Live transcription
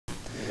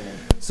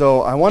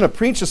So I want to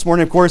preach this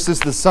morning. Of course, this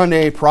is the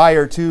Sunday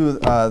prior to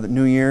the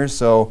New Year's,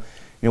 so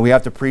we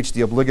have to preach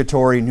the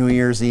obligatory New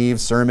Year's Eve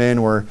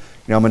sermon where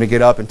I'm going to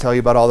get up and tell you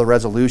about all the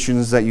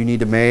resolutions that you need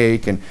to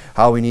make and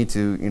how we need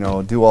to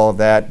do all of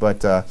that.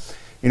 But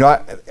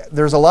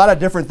there's a lot of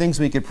different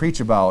things we could preach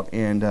about,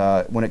 and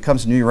when it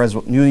comes to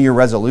New Year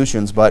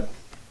resolutions. But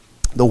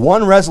the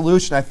one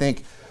resolution I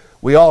think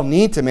we all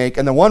need to make,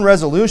 and the one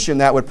resolution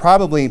that would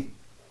probably,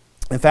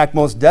 in fact,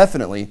 most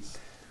definitely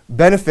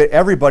benefit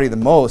everybody the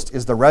most,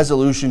 is the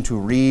resolution to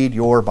read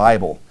your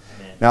Bible.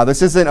 Amen. Now,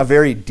 this isn't a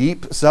very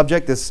deep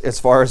subject as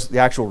far as the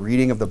actual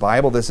reading of the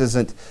Bible. This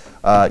isn't,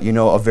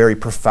 a very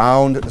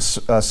profound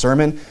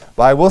sermon.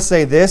 But I will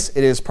say this: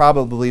 it is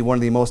probably one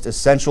of the most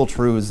essential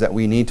truths that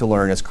we need to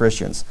learn as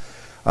Christians.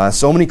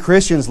 So many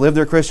Christians live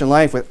their Christian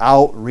life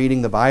without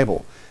reading the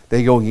Bible.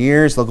 They go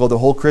years, they'll go the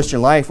whole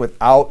Christian life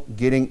without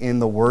getting in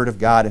the Word of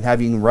God and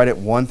having read it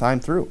one time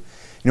through.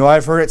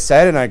 I've heard it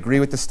said, and I agree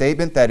with the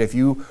statement, that if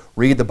you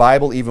read the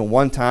Bible even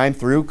one time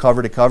through,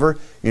 cover to cover,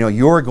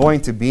 you're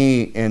going to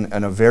be in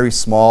a very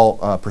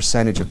small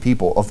percentage of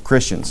people, of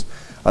Christians.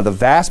 The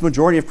vast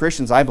majority of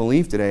Christians, I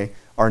believe today,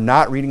 are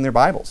not reading their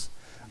Bibles.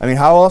 I mean,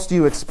 how else do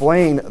you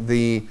explain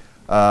the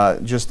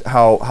just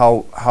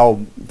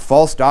how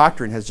false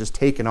doctrine has just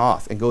taken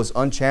off and goes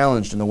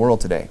unchallenged in the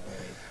world today?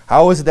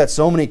 How is it that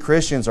so many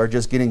Christians are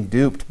just getting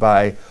duped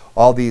by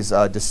all these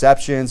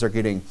deceptions, or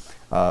getting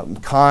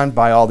conned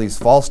by all these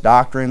false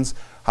doctrines?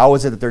 How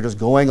is it that they're just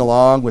going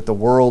along with the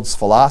world's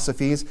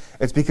philosophies?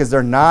 It's because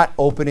they're not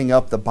opening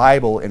up the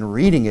Bible and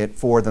reading it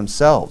for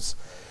themselves.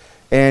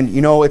 And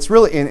it's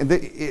really,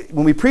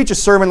 when we preach a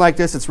sermon like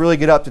this, it's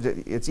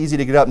easy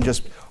to get up and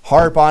just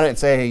harp on it and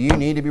say, hey, you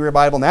need to be your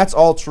Bible, and that's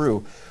all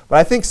true. But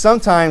I think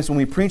sometimes when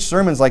we preach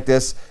sermons like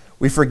this,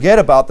 we forget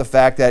about the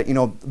fact that,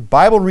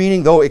 Bible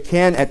reading, though it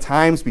can at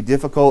times be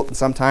difficult, and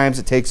sometimes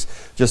it takes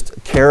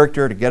just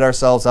character to get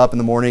ourselves up in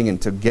the morning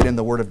and to get in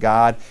the Word of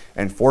God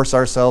and force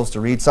ourselves to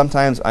read.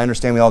 Sometimes I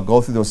understand we all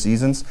go through those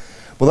seasons.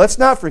 But let's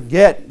not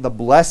forget the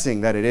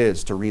blessing that it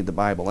is to read the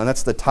Bible. And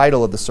that's the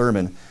title of the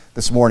sermon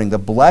this morning, the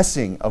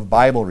blessing of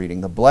Bible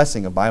reading, the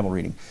blessing of Bible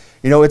reading.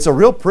 It's a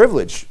real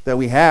privilege that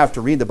we have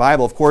to read the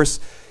Bible. Of course,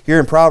 here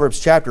in Proverbs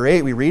chapter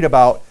 8, we read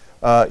about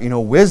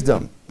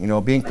wisdom,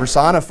 being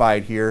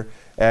personified here.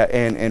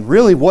 And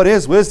really, what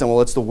is wisdom?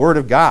 Well, it's the Word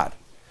of God.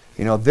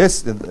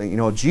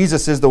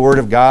 Jesus is the Word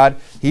of God.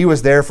 He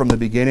was there from the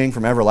beginning,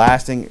 from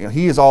everlasting.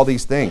 He is all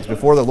these things.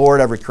 Before the Lord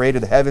ever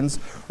created the heavens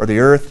or the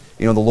earth,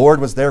 the Lord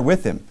was there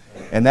with him.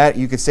 And that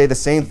you could say the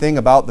same thing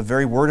about the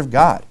very Word of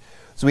God.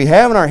 So we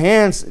have in our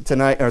hands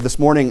tonight, or this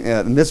morning,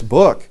 in this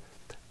book,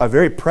 a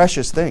very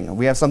precious thing.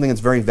 We have something that's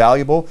very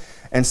valuable,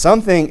 and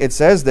something, it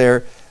says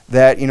there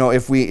that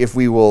if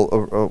we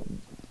will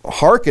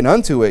hearken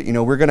unto it,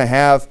 we're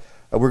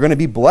going to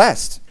be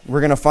blessed.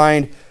 We're going to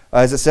find,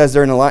 as it says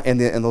there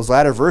in those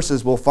latter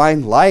verses, we'll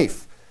find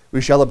life.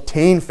 We shall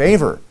obtain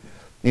favor.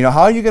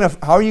 How are you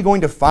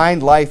going to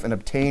find life and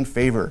obtain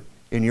favor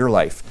in your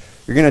life?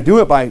 You're going to do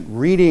it by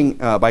reading,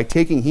 by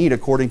taking heed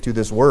according to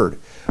this Word,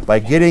 by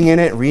getting in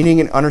it, reading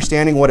and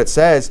understanding what it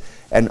says,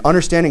 and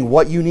understanding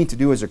what you need to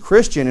do as a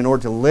Christian in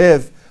order to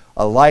live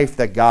a life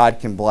that God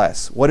can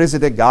bless. What is it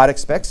that God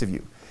expects of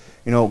you?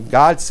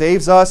 God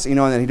saves us,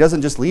 and He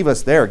doesn't just leave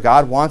us there.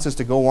 God wants us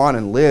to go on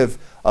and live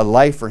a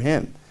life for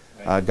Him.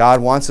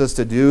 God wants us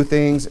to do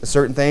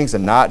certain things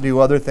and not do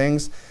other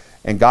things.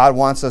 And God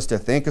wants us to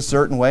think a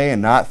certain way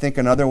and not think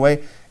another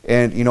way.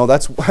 And,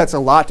 that's a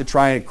lot to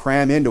try and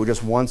cram into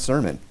just one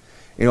sermon.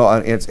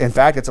 In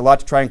fact, it's a lot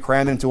to try and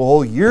cram into a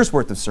whole year's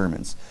worth of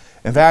sermons.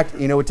 In fact,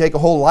 it would take a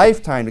whole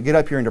lifetime to get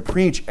up here and to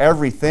preach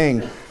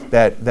everything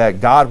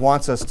that God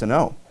wants us to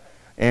know.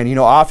 And,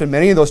 often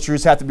many of those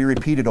truths have to be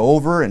repeated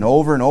over and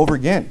over and over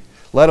again,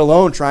 let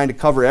alone trying to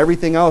cover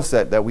everything else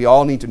that we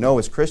all need to know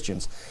as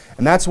Christians.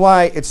 And that's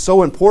why it's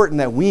so important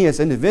that we as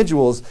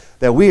individuals,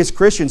 that we as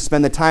Christians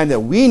spend the time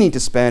that we need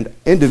to spend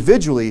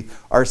individually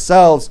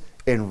ourselves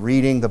in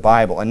reading the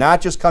Bible, and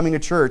not just coming to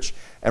church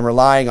and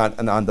relying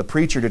on the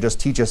preacher to just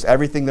teach us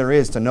everything there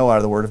is to know out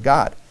of the Word of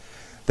God.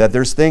 That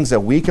there's things that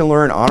we can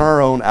learn on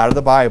our own out of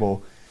the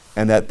Bible,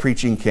 and that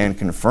preaching can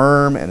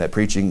confirm, and that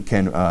preaching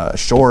can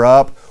shore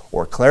up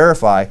or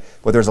clarify.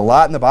 But there's a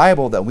lot in the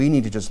Bible that we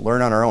need to just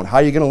learn on our own. How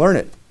are you going to learn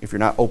it if you're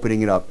not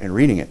opening it up and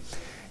reading it?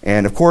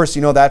 And of course,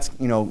 that's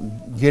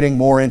getting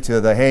more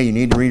into the, hey, you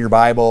need to read your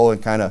Bible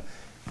and kind of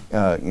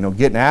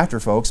getting after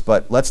folks.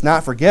 But let's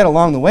not forget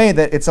along the way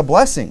that it's a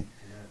blessing,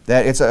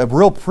 that it's a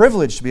real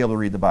privilege to be able to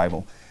read the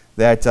Bible.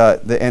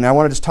 And I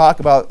want to just talk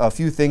about a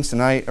few things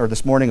tonight or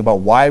this morning about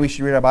why we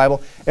should read our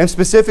Bible, and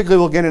specifically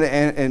we'll get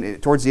into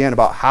towards the end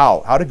about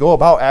how to go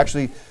about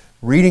actually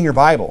reading your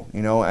Bible.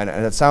 And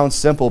it sounds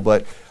simple,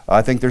 but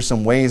I think there's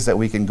some ways that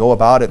we can go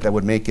about it that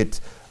would make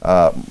it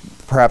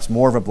perhaps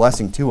more of a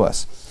blessing to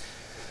us.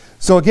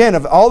 So again,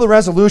 of all the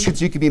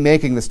resolutions you could be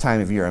making this time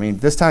of year,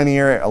 this time of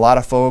year, a lot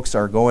of folks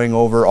are going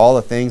over all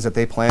the things that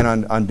they plan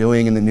on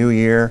doing in the new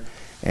year,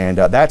 and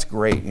that's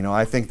great.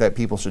 I think that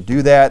people should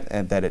do that,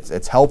 and that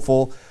it's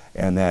helpful,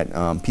 and that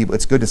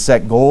it's good to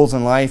set goals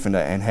in life and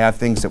have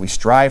things that we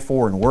strive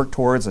for and work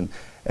towards, and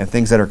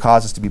things that are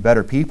cause us to be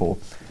better people.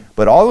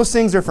 But all those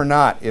things are for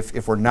naught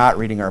if we're not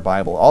reading our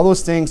Bible. All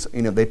those things,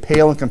 they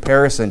pale in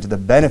comparison to the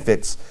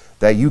benefits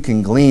that you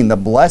can glean, the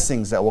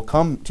blessings that will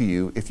come to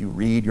you if you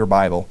read your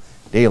Bible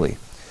daily.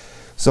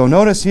 So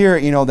notice here,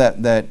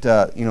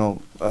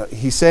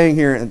 he's saying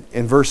here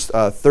in verse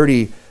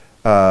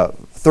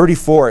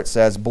 34, it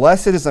says,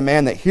 "Blessed is the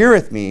man that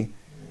heareth me,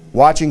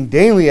 watching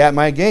daily at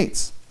my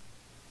gates,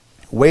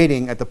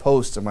 waiting at the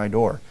posts of my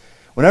door."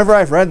 Whenever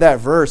I've read that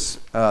verse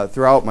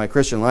throughout my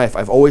Christian life,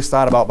 I've always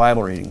thought about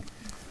Bible reading.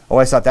 I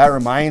always thought that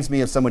reminds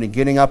me of somebody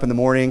getting up in the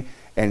morning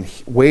and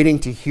waiting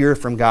to hear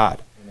from God.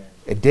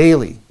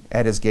 Daily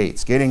at his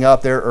gates, getting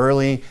up there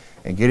early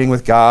and getting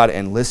with God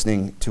and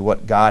listening to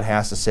what God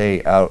has to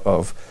say out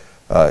of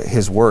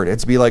his word.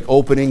 It's be like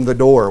opening the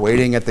door,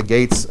 waiting at the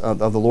gates of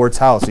the Lord's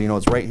house.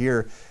 It's right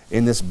here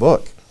in this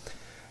book.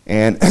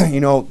 And,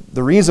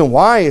 the reason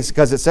why is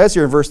because it says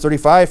here in verse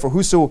 35, "For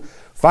whoso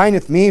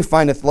findeth me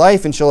findeth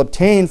life and shall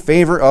obtain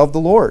favor of the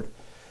Lord."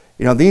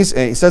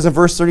 It says in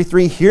verse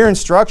 33, "Hear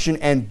instruction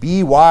and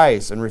be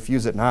wise and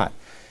refuse it not."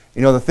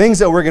 The things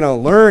that we're going to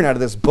learn out of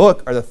this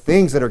book are the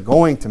things that are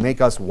going to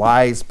make us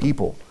wise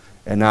people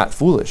and not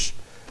foolish.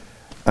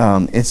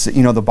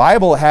 The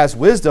Bible has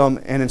wisdom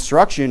and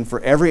instruction for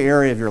every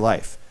area of your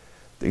life.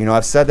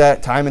 I've said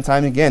that time and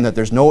time again, that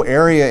there's no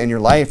area in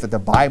your life that the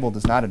Bible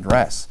does not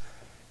address.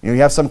 You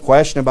have some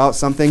question about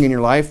something in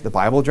your life, the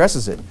Bible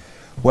addresses it.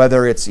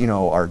 Whether it's,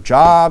 our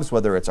jobs,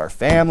 whether it's our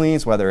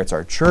families, whether it's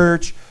our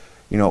church,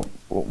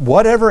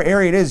 whatever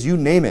area it is, you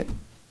name it.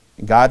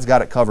 God's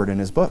got it covered in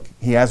his book.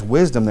 He has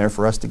wisdom there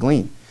for us to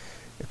glean.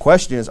 The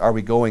question is, are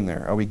we going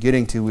there? Are we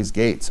getting to his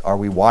gates? Are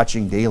we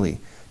watching daily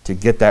to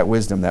get that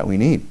wisdom that we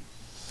need?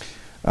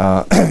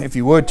 If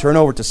you would, turn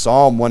over to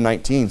Psalm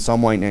 119.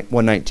 Psalm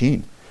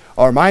 119.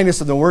 I'll remind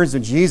us of the words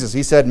of Jesus.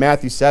 He said in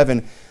Matthew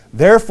 7,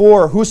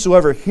 "Therefore,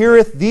 whosoever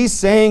heareth these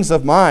sayings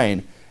of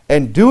mine,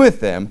 and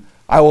doeth them,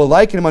 I will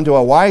liken him unto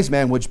a wise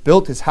man which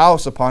built his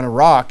house upon a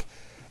rock.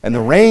 And the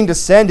rain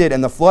descended,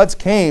 and the floods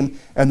came,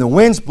 and the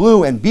winds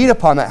blew and beat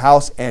upon that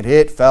house, and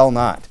it fell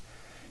not."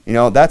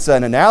 That's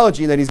an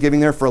analogy that he's giving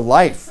there for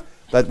life,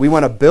 that we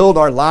want to build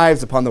our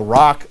lives upon the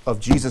rock of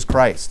Jesus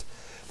Christ,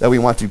 that we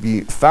want to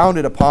be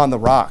founded upon the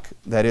rock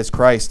that is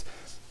Christ.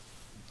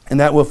 And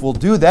that if we'll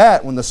do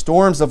that, when the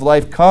storms of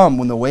life come,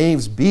 when the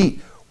waves beat,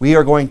 we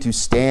are going to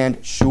stand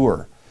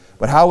sure.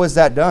 But how is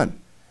that done?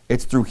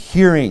 It's through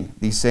hearing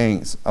these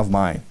sayings of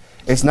mine.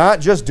 It's not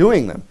just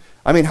doing them.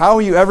 How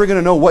are you ever going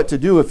to know what to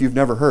do if you've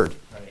never heard?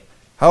 Right.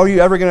 How are you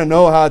ever going to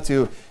know how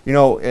to,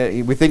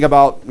 we think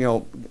about,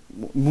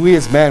 we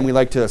as men, we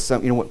like to,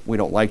 we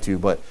don't like to,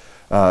 but,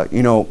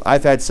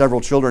 I've had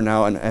several children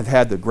now, and I've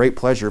had the great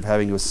pleasure of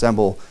having to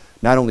assemble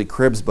not only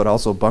cribs, but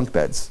also bunk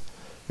beds.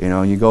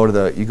 You go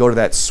to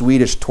that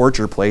Swedish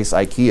torture place,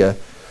 IKEA,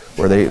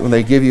 where when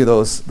they give you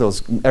those,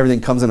 everything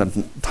comes in a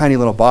tiny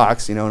little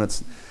box, and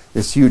it's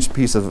this huge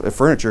piece of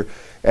furniture.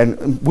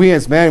 And we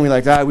as men,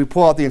 we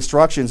pull out the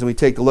instructions and we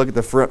take a look at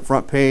the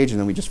front page, and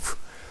then we just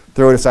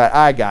throw it aside.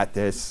 I got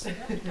this.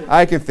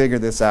 I can figure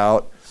this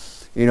out.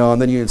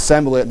 And then you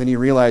assemble it, and then you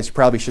realize you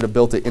probably should have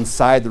built it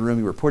inside the room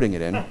you were putting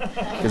it in,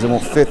 because it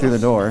won't fit through the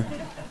door.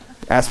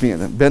 Ask me,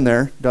 been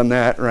there, done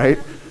that, right?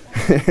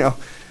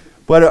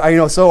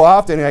 But so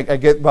often I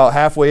get about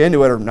halfway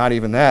into it, or not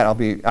even that.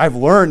 I've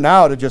learned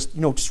now to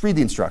just read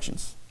the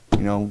instructions.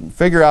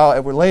 Figure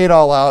out, lay it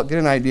all out, get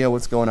an idea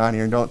what's going on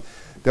here, and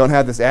don't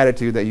have this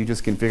attitude that you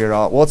just can figure it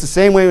all out. Well, it's the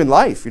same way in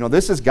life.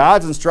 This is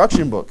God's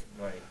instruction book.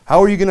 Right.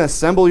 How are you going to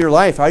assemble your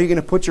life? How are you going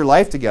to put your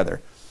life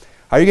together?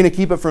 How are you going to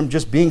keep it from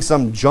just being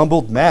some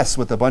jumbled mess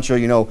with a bunch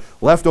of,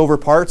 leftover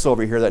parts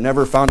over here that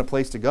never found a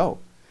place to go?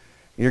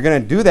 You're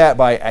going to do that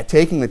by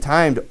taking the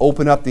time to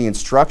open up the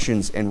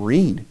instructions and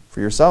read for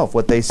yourself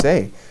what they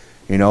say,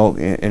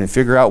 and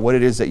figure out what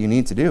it is that you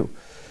need to do.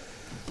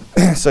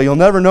 So you'll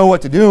never know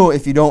what to do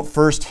if you don't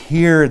first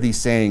hear these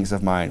sayings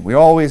of mine. We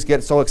always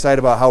get so excited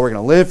about how we're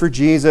going to live for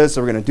Jesus,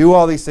 so we're going to do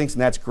all these things,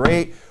 and that's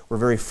great. We're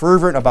very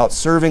fervent about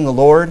serving the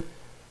Lord.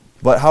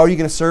 But how are you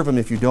going to serve him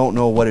if you don't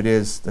know what it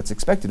is that's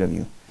expected of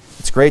you?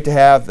 It's great to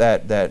have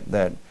that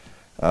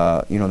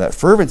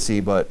fervency,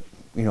 but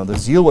the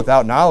zeal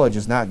without knowledge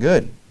is not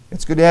good.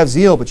 It's good to have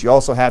zeal, but you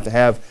also have to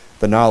have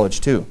the knowledge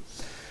too.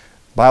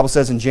 The Bible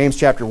says in James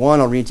chapter 1,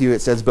 I'll read to you,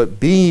 it says, "But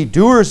be ye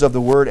doers of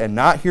the word, and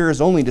not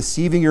hearers only,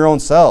 deceiving your own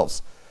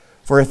selves.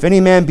 For if any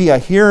man be a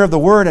hearer of the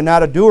word, and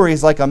not a doer, he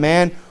is like a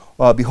man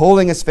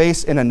beholding his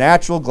face in a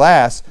natural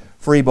glass.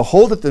 For he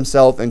beholdeth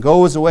himself, and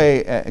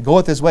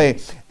goeth his way,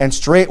 and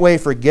straightway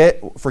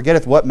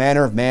forgetteth what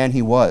manner of man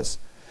he was."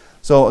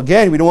 So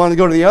again, we don't want to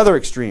go to the other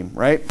extreme,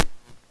 right?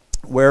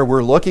 Where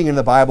we're looking in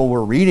the Bible,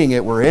 we're reading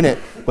it, we're in it,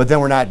 but then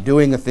we're not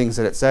doing the things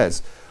that it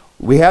says.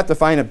 We have to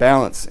find a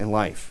balance in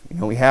life.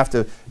 We have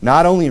to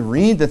not only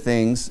read the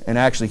things and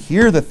actually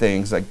hear the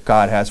things that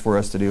God has for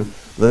us to do,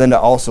 but then to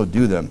also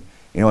do them.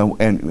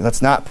 And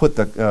let's not put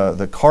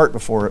the cart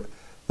before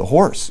the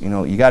horse.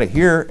 You got to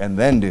hear and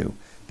then do.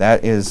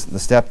 That is the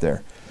step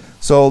there.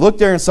 So look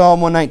there in Psalm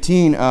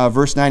 119,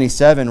 verse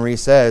 97, where he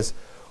says,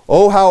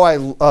 "Oh, how I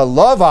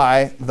love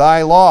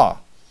thy law."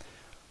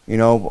 You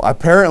know,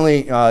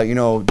 apparently,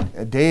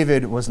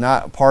 David was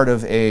not part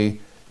of a,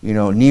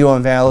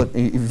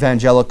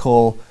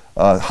 neo-evangelical,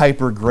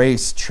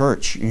 hyper-grace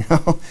church,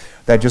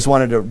 that just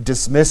wanted to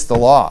dismiss the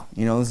law.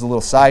 This is a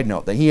little side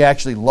note, that he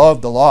actually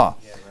loved the law.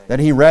 Yeah, right. That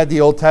he read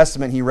the Old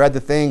Testament, he read the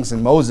things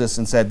in Moses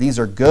and said, these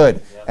are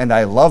good, and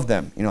I love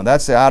them.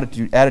 That's the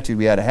attitude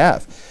we had to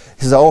have.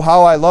 He says, "Oh,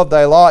 how I love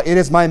thy law. It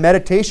is my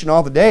meditation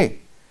all the day."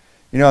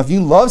 If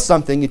you love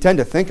something, you tend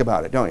to think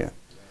about it, don't you?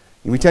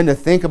 We tend to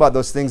think about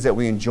those things that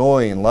we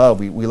enjoy and love.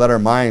 We let our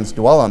minds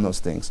dwell on those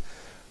things.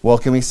 Well,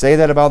 can we say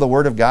that about the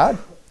Word of God?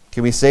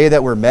 Can we say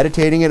that we're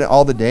meditating it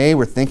all the day,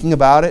 we're thinking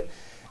about it?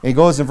 And he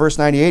goes in verse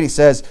 98, he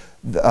says,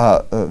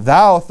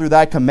 "Thou through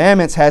thy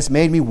commandments hast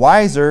made me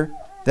wiser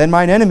than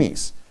mine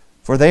enemies,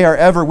 for they are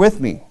ever with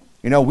me."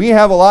 We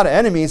have a lot of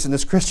enemies in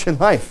this Christian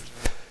life.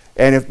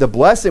 And if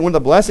one of the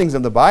blessings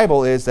of the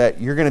Bible is that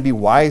you're going to be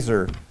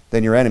wiser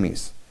than your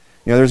enemies.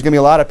 There's going to be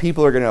a lot of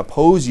people who are going to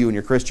oppose you in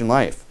your Christian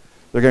life.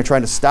 They're going to try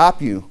to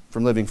stop you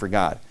from living for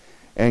God.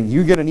 And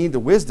you're going to need the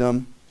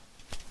wisdom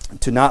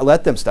to not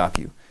let them stop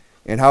you.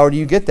 And how do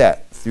you get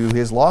that? Through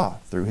his law,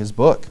 through his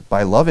book,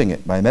 by loving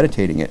it, by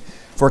meditating it.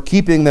 "For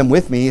keeping them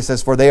with me," he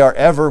says, "for they are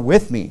ever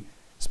with me."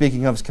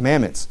 Speaking of his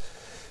commandments.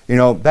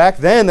 Back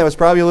then that was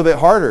probably a little bit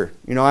harder.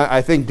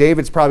 I think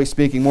David's probably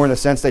speaking more in the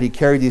sense that he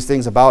carried these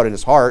things about in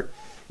his heart.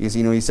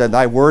 He said,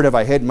 "Thy word have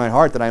I hid in my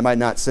heart that I might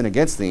not sin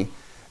against thee."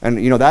 And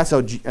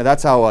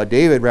that's how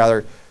David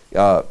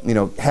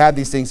had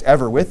these things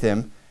ever with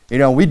him.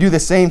 We do the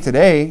same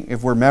today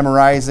if we're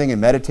memorizing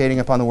and meditating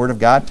upon the Word of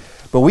God.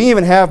 But we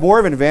even have more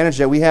of an advantage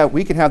that we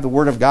can have the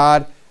Word of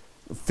God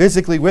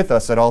physically with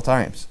us at all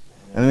times.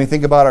 And then we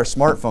think about our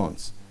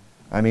smartphones.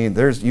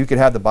 You could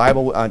have the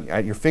Bible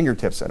at your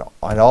fingertips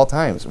at all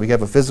times. We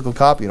have a physical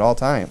copy at all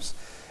times.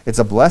 It's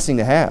a blessing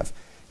to have.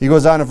 He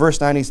goes on to verse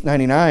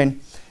 99.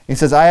 He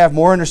says, "I have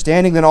more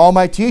understanding than all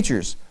my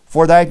teachers,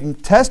 for thy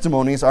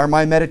testimonies are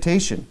my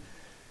meditation."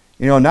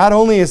 Not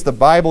only is the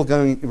Bible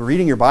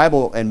reading your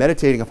Bible and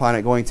meditating upon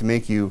it going to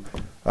make you,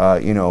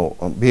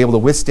 be able to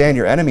withstand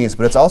your enemies,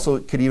 but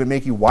could even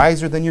make you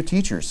wiser than your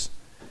teachers.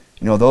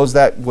 Those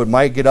that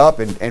might get up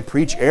and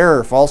preach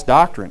error, false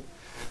doctrine.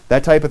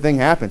 That type of thing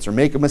happens, or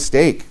make a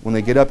mistake when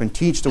they get up and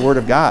teach the Word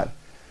of God.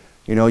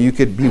 You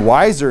could be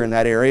wiser in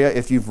that area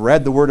if you've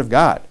read the Word of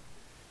God.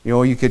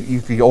 You could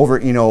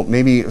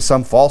maybe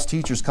some false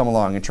teachers come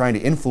along and trying to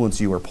influence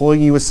you or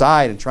pulling you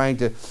aside and trying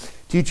to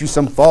teach you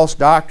some false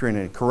doctrine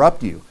and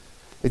corrupt you.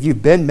 If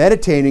you've been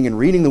meditating and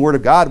reading the Word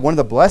of God, one of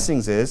the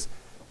blessings is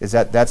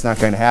that that's not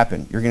going to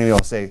happen. You're going to be able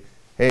to say,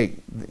 "Hey,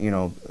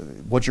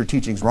 what you're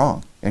teaching is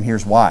wrong, and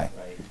here's why,"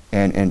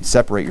 and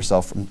separate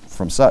yourself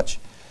from such.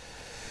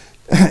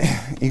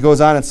 He goes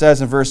on and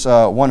says in verse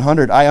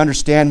 100, "I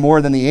understand more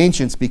than the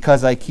ancients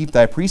because I keep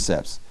thy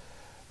precepts.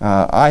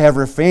 I have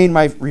refrained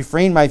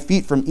my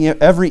feet from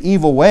every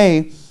evil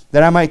way,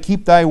 that I might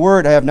keep thy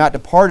word. I have not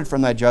departed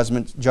from thy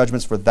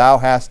judgments, for thou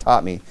hast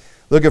taught me."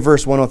 Look at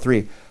verse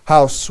 103.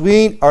 "How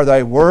sweet are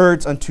thy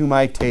words unto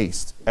my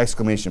taste!"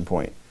 Exclamation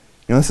point.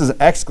 This is an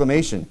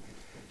exclamation.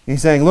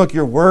 He's saying, look,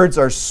 your words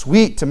are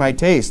sweet to my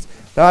taste.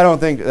 Now, I don't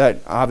think that,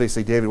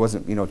 obviously, David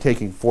wasn't,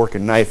 taking fork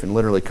and knife and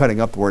literally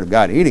cutting up the Word of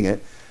God and eating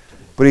it.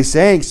 But he's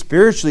saying,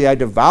 spiritually, I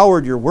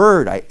devoured your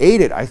Word. I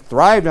ate it. I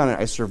thrived on it.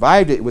 I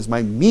survived it. It was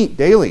my meat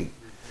daily.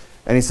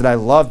 And he said, I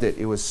loved it.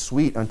 It was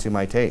sweet unto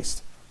my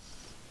taste.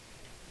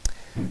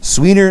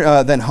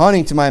 "Sweeter than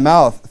honey to my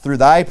mouth. Through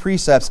thy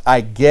precepts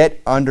I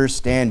get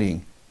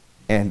understanding,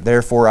 and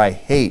therefore I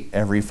hate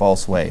every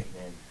false way."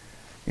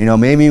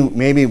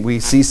 Maybe we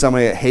see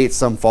somebody that hates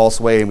some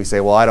false way and we say,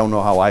 well, I don't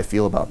know how I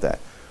feel about that.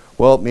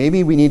 Well,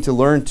 maybe we need to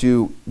learn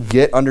to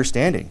get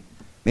understanding.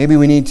 Maybe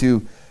we need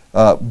to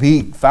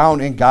be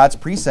found in God's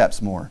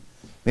precepts more.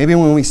 Maybe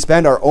when we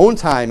spend our own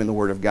time in the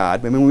Word of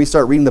God, maybe when we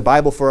start reading the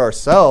Bible for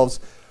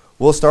ourselves,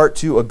 we'll start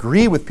to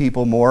agree with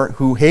people more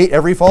who hate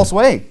every false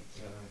way.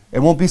 It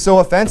won't be so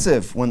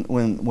offensive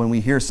when we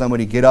hear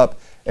somebody get up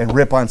and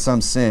rip on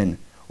some sin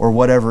or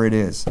whatever it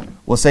is.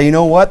 We'll say, you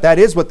know what? That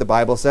is what the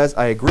Bible says.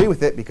 I agree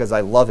with it because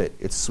I love it.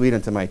 It's sweet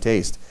unto my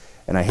taste,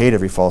 and I hate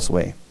every false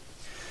way.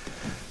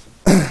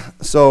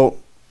 So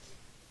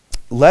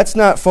let's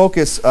not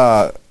focus,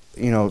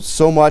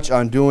 so much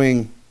on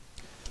doing.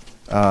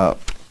 Let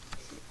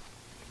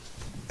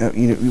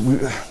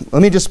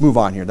me just move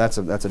on here. That's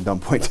a dumb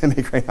point to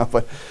make right now.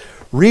 But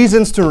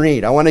reasons to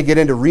read. I want to get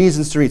into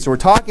reasons to read. So we're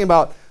talking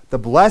about the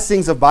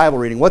blessings of Bible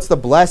reading. What's the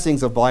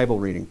blessings of Bible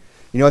reading?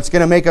 It's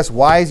going to make us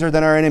wiser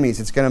than our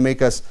enemies. It's going to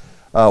make us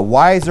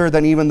wiser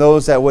than even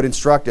those that would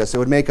instruct us. It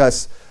would make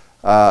us,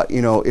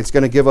 it's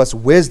going to give us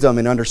wisdom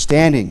and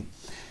understanding.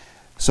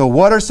 So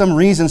what are some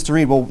reasons to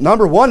read? Well,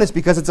 number one is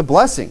because it's a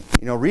blessing.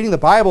 Reading the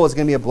Bible is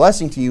going to be a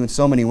blessing to you in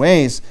so many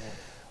ways.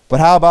 But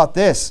how about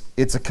this?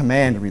 It's a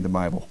command to read the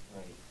Bible.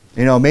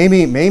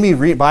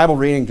 Maybe Bible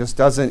reading just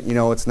doesn't,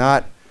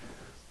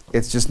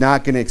 it's just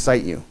not going to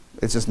excite you.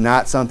 It's just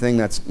not something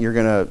you're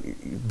going to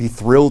be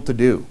thrilled to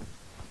do.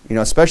 You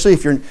know, especially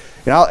if you're,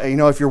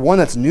 if you're one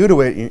that's new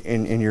to it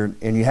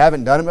and you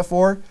haven't done it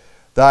before,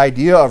 the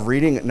idea of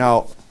reading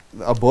now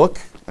a book.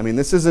 I mean,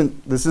 this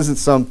isn't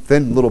some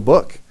thin little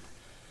book.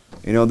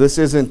 You know, this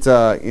isn't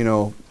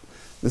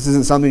this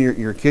isn't something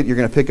you're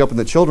going to pick up in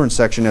the children's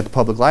section at the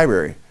public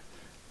library.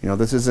 You know,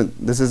 this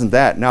isn't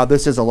that. Now,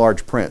 this is a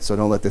large print, so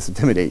don't let this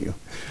intimidate you.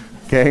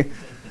 Okay?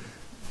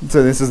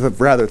 So this is a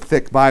rather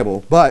thick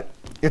Bible, but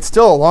it's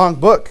still a long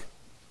book.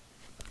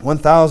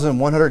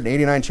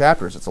 1,189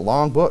 chapters. It's a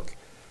long book.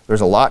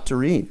 There's a lot to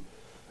read.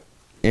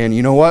 And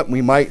you know what?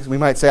 We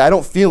might say, I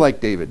don't feel like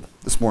David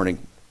this morning.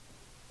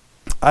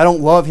 I don't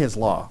love his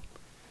law.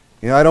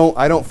 You know,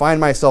 I don't find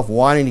myself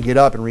wanting to get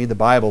up and read the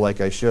Bible like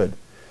I should.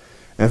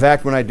 In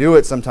fact, when I do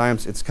it,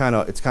 sometimes it's kind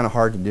of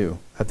hard to do.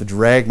 I have to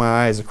drag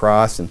my eyes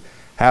across, and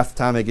half the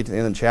time I get to the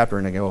end of the chapter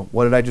and I go,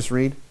 what did I just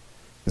read?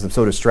 Because I'm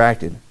so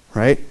distracted,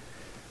 right?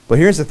 But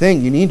here's the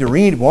thing. You need to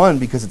read one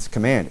because it's a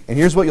command. And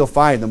here's what you'll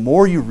find. The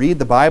more you read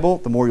the Bible,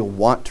 the more you'll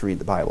want to read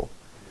the Bible.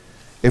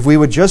 If we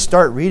would just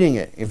start reading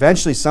it,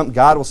 eventually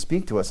God will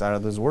speak to us out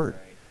of His Word.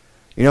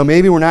 You know,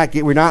 maybe we're not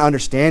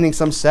understanding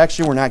some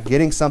section. We're not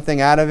getting something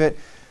out of it.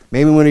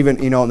 Maybe we wouldn't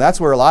even, and that's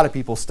where a lot of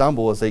people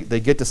stumble is they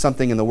get to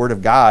something in the Word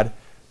of God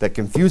that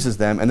confuses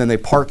them, and then they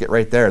park it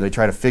right there. They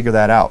try to figure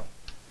that out.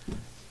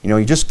 You know,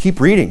 you just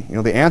keep reading. You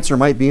know, the answer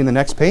might be in the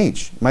next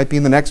page. It might be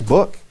in the next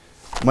book.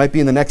 It might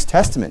be in the next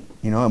testament.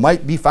 You know, it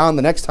might be found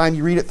the next time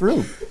you read it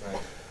through.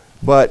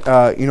 But,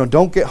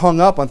 don't get hung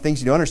up on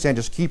things you don't understand.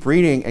 Just keep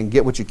reading and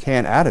get what you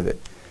can out of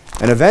it.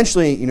 And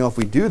eventually, if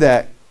we do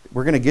that,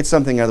 we're going to get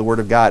something out of the Word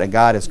of God, and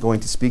God is going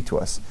to speak to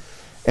us.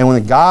 And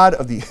when the God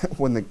of the,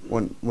 when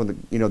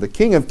the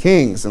King of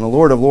Kings and the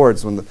Lord of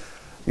Lords, when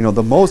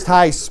the Most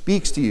High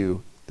speaks to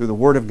you through the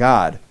Word of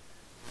God,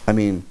 I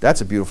mean,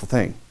 that's a beautiful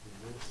thing.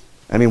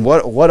 I mean,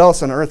 what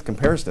else on earth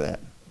compares to that?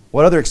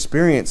 What other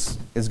experience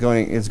is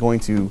going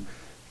to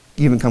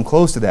even come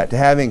close to that? To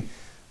having,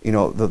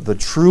 the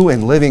true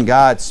and living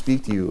God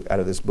speak to you out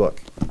of this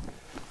book.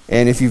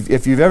 And if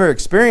you've ever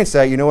experienced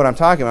that, you know what I'm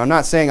talking about. I'm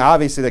not saying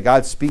obviously that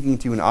God's speaking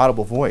to you in an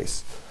audible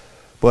voice,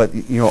 but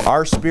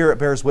our spirit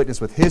bears witness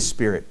with His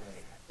spirit,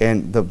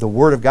 and the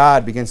Word of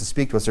God begins to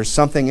speak to us. There's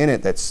something in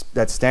it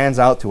that stands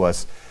out to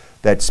us,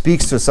 that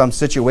speaks to some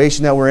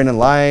situation that we're in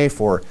life,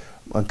 or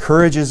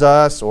encourages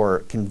us, or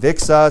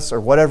convicts us, or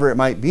whatever it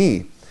might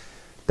be.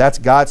 That's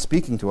God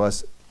speaking to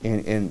us,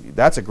 and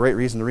that's a great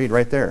reason to read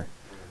right there.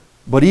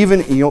 But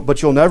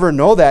but you'll never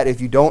know that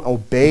if you don't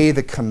obey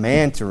the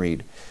command to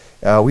read.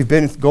 We've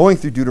been going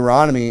through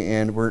Deuteronomy,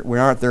 and we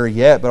aren't there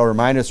yet, but I'll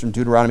remind us from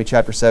Deuteronomy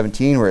chapter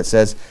 17, where it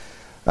says,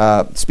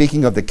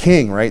 speaking of the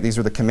king, right? These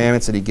are the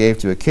commandments that He gave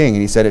to a king,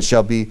 and He said, it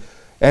shall be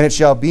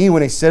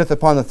when He sitteth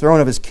upon the throne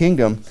of His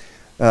kingdom,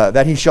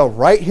 that He shall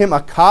write him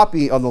a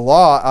copy of the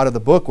law out of the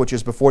book which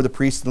is before the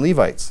priests and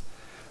Levites.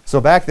 So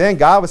back then,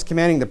 God was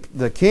commanding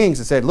the kings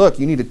and said, look,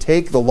 you need to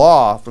take the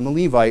law from the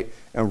Levite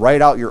and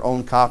write out your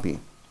own copy.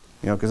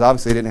 Because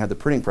obviously they didn't have the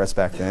printing press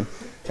back then,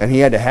 and he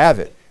had to have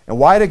it. And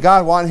why did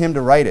God want him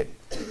to write it?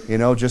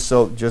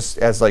 Just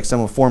as like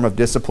some form of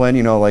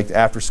discipline, like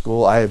after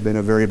school, I have been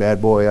a very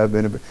bad boy.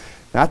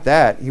 Not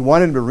that. He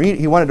wanted him to read.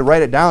 He wanted to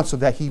write it down so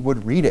that he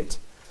would read it.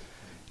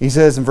 He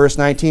says in verse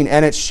 19,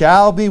 and it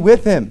shall be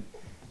with him,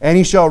 and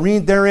he shall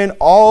read therein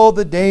all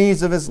the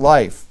days of his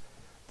life,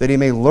 that he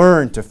may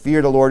learn to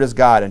fear the Lord his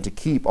God, and to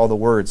keep all the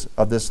words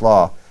of this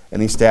law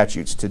and these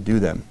statutes, to do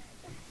them.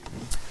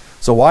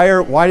 So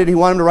why did he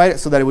want him to write it?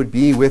 So that it would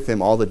be with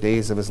him all the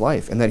days of his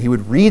life, and that he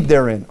would read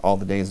therein all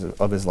the days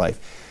of his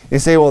life. You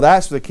say, well,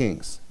 that's for the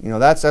kings.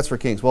 That's for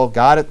kings. Well,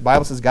 the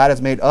Bible says God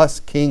has made us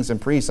kings and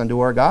priests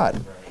unto our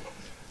God.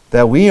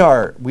 That we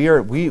are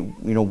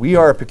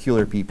a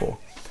peculiar people.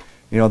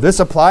 This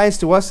applies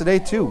to us today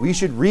too. We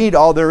should read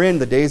all therein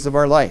the days of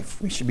our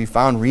life. We should be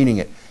found reading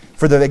it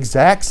for the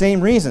exact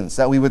same reasons,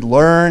 that we would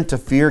learn to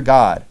fear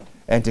God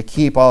and to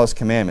keep all His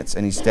commandments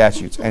and His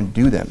statutes and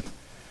do them.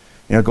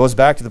 It goes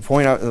back to the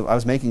point I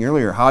was making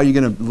earlier. How are you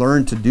going to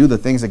learn to do the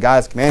things that God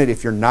has commanded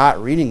if you're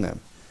not reading them?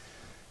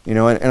 And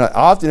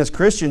often as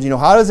Christians,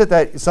 how is it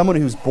that someone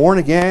who's born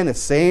again,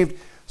 is saved,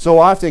 so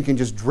often can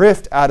just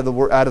drift out of the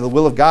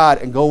will of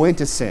God and go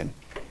into sin,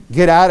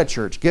 get out of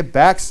church, get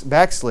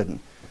backslidden?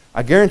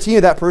 I guarantee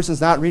you that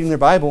person's not reading their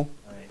Bible.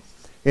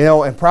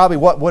 Right. And probably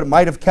what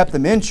might have kept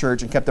them in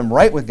church and kept them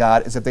right with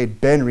God is if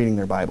they'd been reading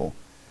their Bible.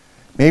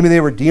 Maybe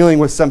they were dealing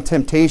with some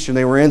temptation.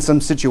 They were in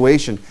some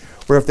situation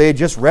where if they had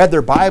just read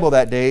their Bible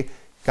that day,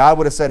 God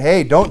would have said,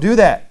 hey, don't do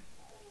that.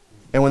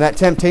 And when that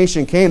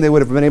temptation came, they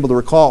would have been able to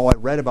recall, I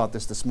read about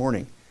this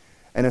morning.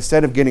 And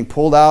instead of getting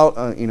pulled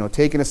out,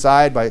 taken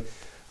aside by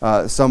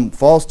some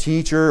false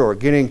teacher or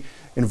getting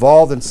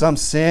involved in some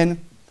sin,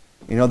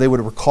 they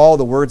would recall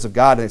the words of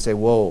God and they'd say,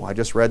 whoa, I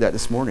just read that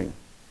this morning.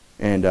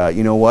 And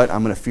you know what?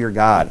 I'm going to fear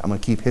God. I'm going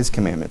to keep His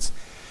commandments.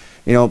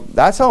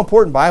 That's how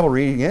important Bible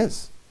reading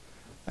is.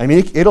 I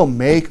mean, it'll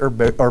make or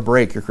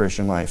break your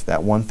Christian life,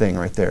 that one thing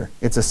right there.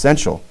 It's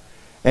essential.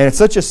 And it's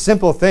such a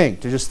simple thing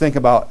to just think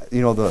about,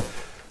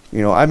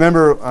 I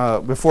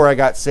remember before I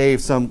got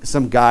saved,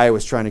 some guy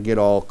was trying to get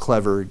all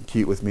clever and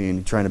cute with me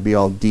and trying to be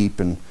all deep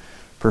and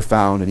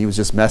profound, and he was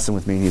just messing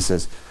with me. And he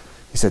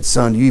said,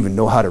 "Son, do you even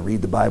know how to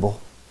read the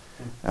Bible?"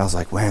 And I was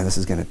like, "Man, this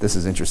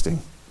is interesting.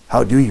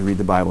 How do you read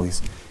the Bible?"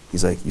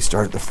 He's like, "You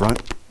start at the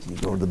front and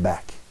you go to the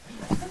back."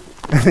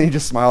 And he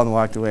just smiled and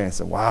walked away. I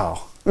said,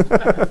 "Wow."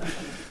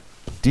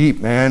 Deep,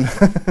 man.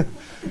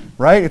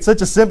 Right? It's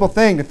such a simple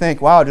thing to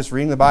think, wow, just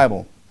reading the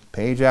Bible,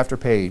 page after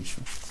page,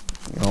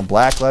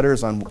 black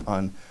letters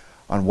on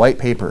white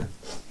paper.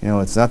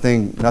 It's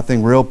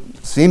nothing real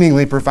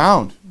seemingly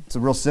profound. It's a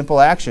real simple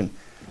action,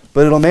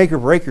 but it'll make or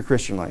break your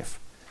Christian life.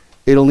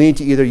 It'll lead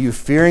to either you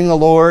fearing the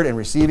Lord and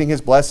receiving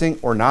His blessing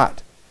or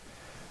not.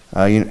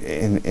 So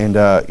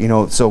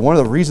one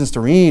of the reasons to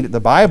read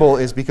the Bible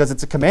is because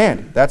it's a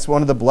command. That's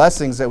one of the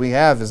blessings that we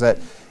have, is that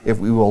if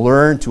we will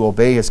learn to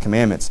obey His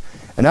commandments.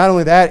 And not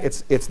only that,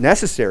 it's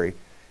necessary,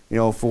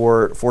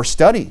 for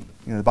study.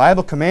 The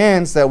Bible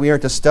commands that we are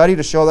to study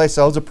to show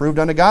thyself approved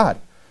unto God.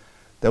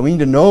 That we need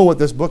to know what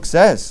this book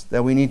says.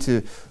 So we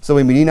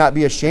need not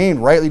be ashamed,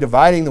 rightly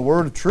dividing the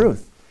word of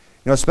truth.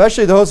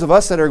 Especially those of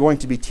us that are going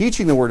to be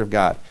teaching the word of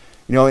God,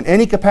 in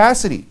any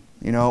capacity.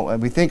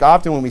 And we think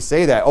often when we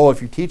say that,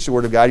 if you teach the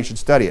word of God, you should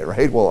study it,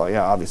 right? Well,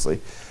 yeah, obviously.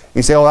 And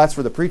you say, that's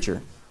for the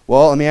preacher.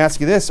 Well, let me ask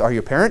you this. Are you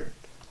a parent?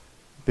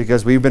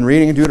 Because we've been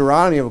reading in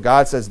Deuteronomy,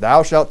 God says,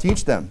 thou shalt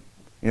teach them.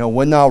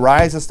 When thou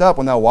risest up,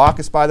 when thou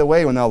walkest by the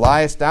way, when thou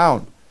liest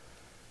down.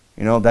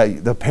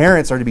 That the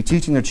parents are to be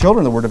teaching their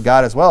children the word of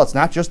God as well. It's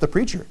not just the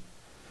preacher.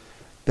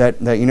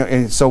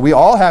 And so we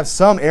all have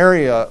some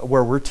area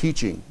where we're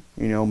teaching.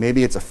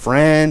 Maybe it's a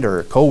friend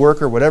or a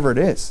coworker, whatever it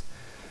is.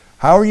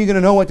 How are you going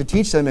to know what to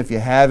teach them if you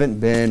haven't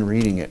been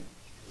reading it?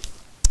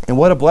 And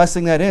what a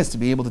blessing that is to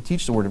be able to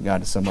teach the word of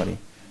God to somebody.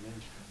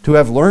 To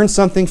have learned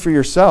something for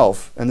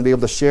yourself and to be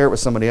able to share it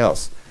with somebody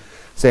else.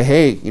 Say,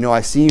 hey,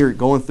 I see you're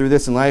going through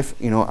this in life.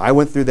 I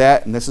went through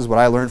that, and this is what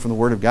I learned from the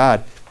Word of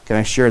God. Can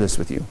I share this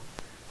with you?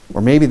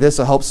 Or maybe this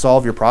will help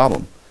solve your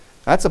problem.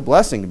 That's a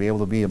blessing, to be able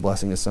to be a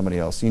blessing to somebody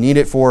else. You need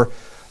it you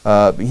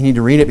need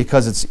to read it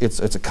because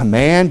it's a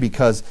command,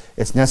 because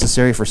it's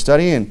necessary for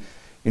study, and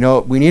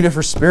we need it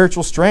for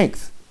spiritual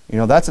strength.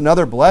 That's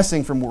another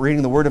blessing from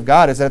reading the Word of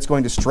God, is that it's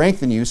going to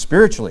strengthen you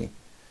spiritually.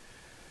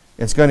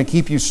 It's going to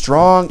keep you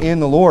strong in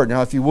the Lord.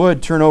 Now, if you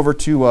would, turn over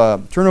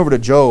to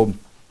Job.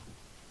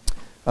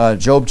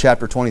 Job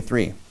chapter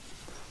 23.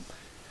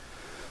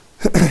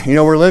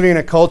 We're living in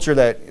a culture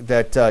that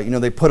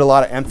they put a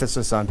lot of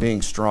emphasis on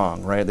being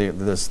strong, right?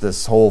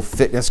 This whole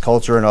fitness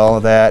culture and all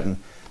of that, and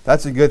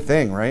that's a good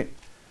thing, right?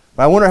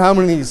 But I wonder how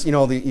many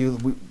of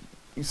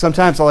these,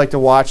 sometimes I like to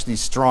watch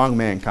these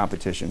strongman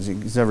competitions.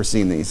 You've never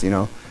seen these,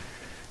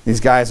 These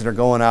guys that are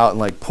going out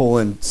and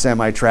pulling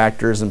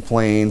semi-tractors and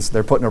planes.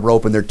 They're putting a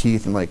rope in their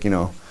teeth and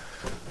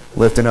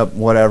lifting up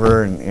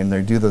whatever, and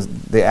they do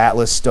the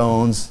Atlas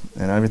stones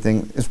and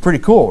everything. It's pretty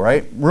cool,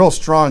 right? Real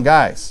strong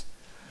guys.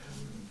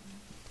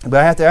 But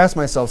I have to ask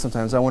myself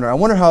sometimes, I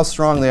wonder how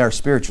strong they are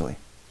spiritually.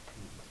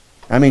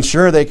 I mean,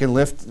 sure, they can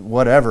lift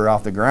whatever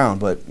off the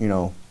ground, but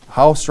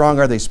how strong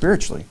are they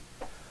spiritually?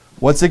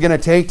 What's it going to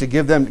take to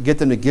get them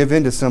to give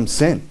in to some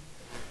sin?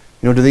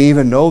 Do they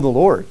even know the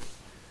Lord?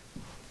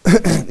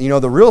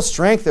 The real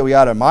strength that we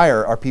ought to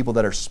admire are people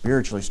that are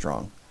spiritually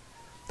strong.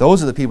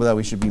 Those are the people that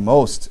we should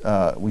most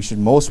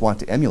want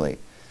to emulate.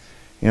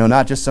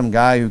 Not just some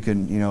guy who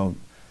can,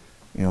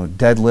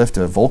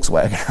 deadlift a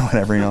Volkswagen or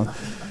whatever,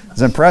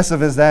 As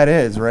impressive as that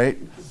is, right?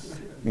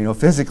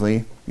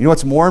 Physically.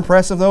 What's more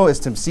impressive, though, is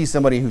to see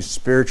somebody who's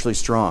spiritually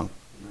strong,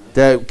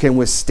 that can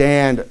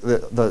withstand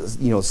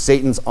the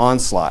Satan's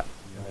onslaught,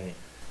 right.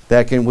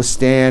 That can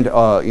withstand,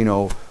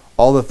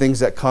 all the things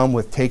that come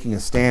with taking a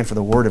stand for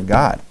the Word of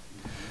God.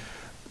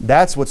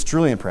 That's what's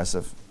truly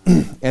impressive.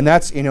 And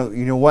that's,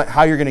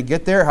 how you're going to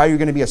get there, how you're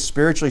going to be a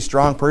spiritually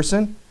strong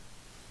person?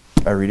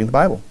 By reading the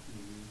Bible.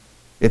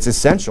 It's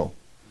essential.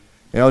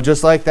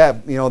 Just like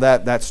that,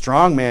 that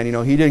strong man,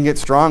 he didn't get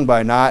strong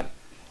by not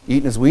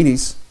eating his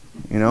Wheaties,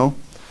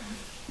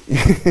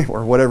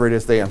 or whatever it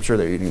is I'm sure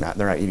they're eating that.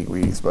 They're not eating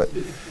Wheaties, but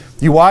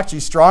you watch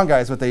these strong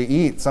guys, what they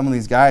eat. Some of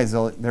these guys,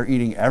 they're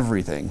eating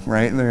everything,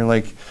 right? And they're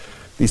like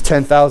these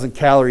 10,000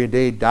 calorie a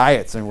day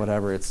diets and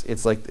whatever.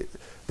 It's like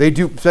they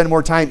do spend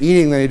more time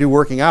eating than they do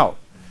working out.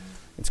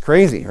 It's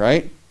crazy,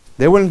 right?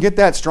 They wouldn't get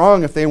that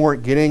strong if they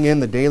weren't getting in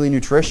the daily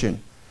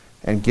nutrition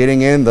and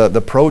getting in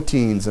the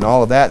proteins and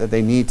all of that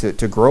they need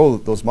to grow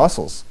those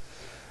muscles.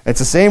 It's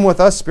the same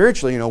with us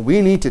spiritually.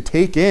 We need to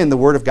take in the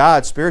Word of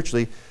God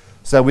spiritually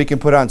so that we can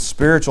put on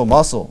spiritual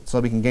muscle, so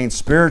that we can gain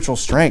spiritual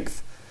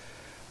strength.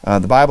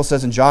 The Bible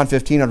says in John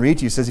 15, I'll read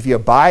to you, it says, if you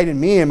abide in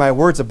me and my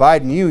words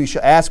abide in you, you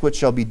shall ask what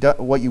shall be done,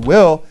 what you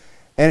will,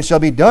 and it shall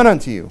be done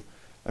unto you.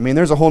 I mean,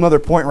 there's a whole other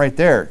point right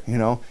there.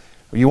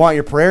 You want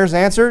your prayers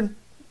answered?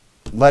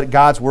 Let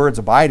God's words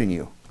abide in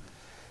you.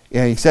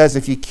 And he says,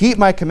 if you keep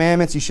my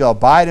commandments, you shall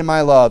abide in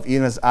my love,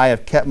 even as I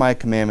have kept my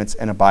commandments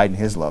and abide in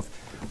his love.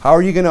 How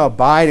are you going to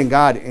abide in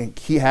God and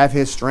have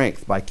his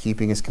strength? By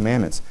keeping his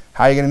commandments.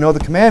 How are you going to know the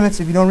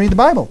commandments if you don't read the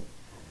Bible?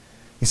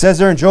 He says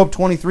there in Job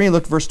 23,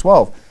 look at verse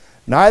 12.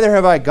 Neither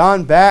have I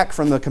gone back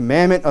from the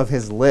commandment of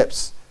his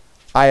lips.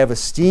 I have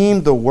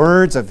esteemed the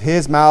words of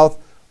his mouth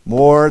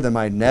more than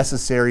my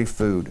necessary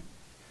food.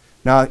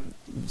 Now,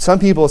 some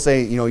people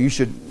say,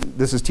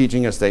 this is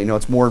teaching us that,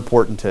 it's more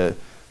important to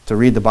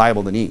read the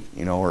Bible than eat,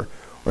 or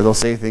they'll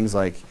say things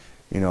like,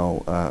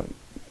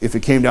 if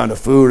it came down to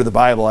food or the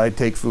Bible, I'd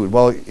take food.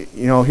 Well,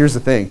 here's the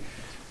thing.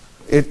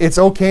 It's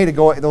okay to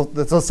go,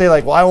 they'll say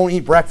like, well, I won't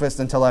eat breakfast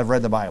until I've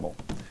read the Bible.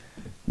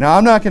 Now,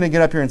 I'm not going to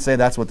get up here and say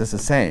that's what this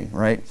is saying,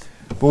 right?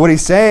 But what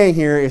he's saying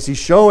here is he's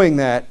showing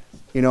that,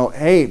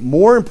 hey,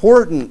 more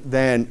important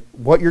than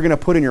what you're going to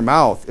put in your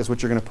mouth is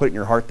what you're going to put in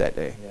your heart that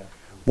day. Yeah.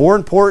 More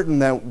important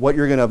than what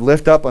you're going to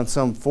lift up on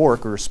some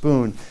fork or a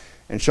spoon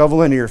and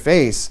shovel into your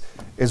face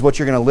is what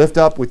you're going to lift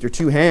up with your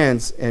two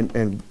hands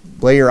and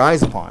lay your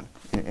eyes upon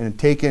and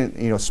take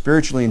in,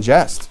 spiritually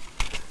ingest.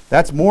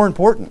 That's more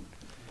important.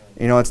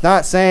 It's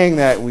not saying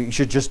that we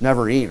should just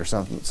never eat or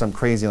some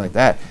crazy like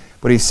that.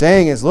 What he's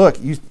saying is, look,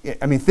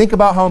 think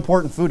about how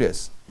important food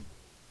is.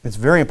 It's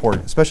very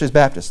important, especially as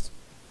Baptists,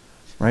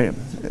 right?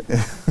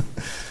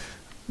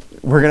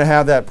 We're going to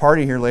have that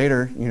party here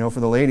later, for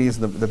the ladies,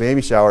 the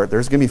baby shower.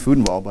 There's going to be food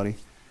involved, buddy,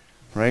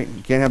 right?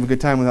 You can't have a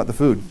good time without the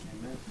food.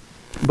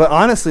 But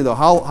honestly, though,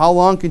 how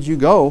long could you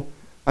go?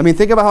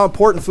 Think about how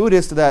important food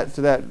is to that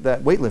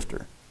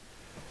weightlifter,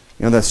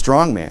 that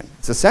strong man.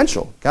 It's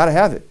essential. Got to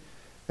have it.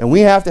 And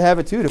we have to have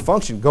it, too, to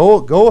function.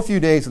 Go a few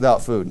days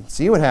without food.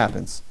 See what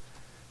happens.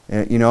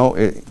 And,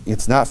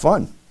 it's not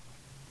fun.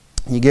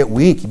 You get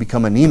weak. You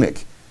become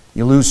anemic.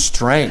 You lose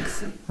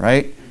strength,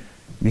 right?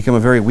 You become a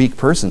very weak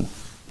person.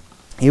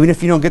 Even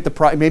if you don't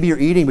get maybe you're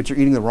eating, but you're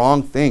eating the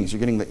wrong things.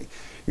 You're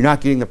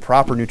not getting the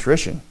proper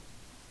nutrition.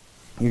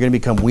 You're going to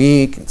become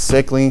weak and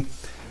sickly.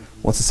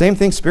 Well, it's the same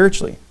thing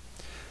spiritually.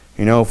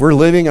 If we're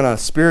living on a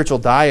spiritual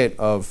diet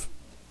of,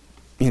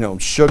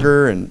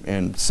 sugar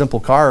and simple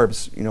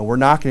carbs, we're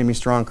not going to be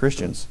strong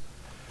Christians.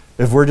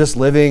 If we're just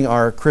living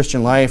our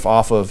Christian life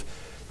off of,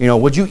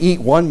 would you eat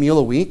one meal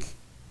a week?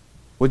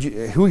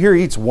 Who here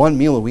eats one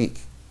meal a week?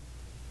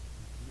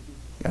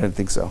 I didn't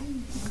think so.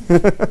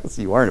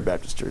 So you are in a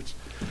Baptist church,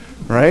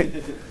 right?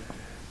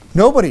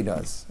 Nobody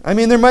does.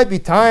 There might be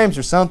times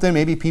or something,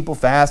 maybe people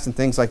fast and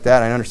things like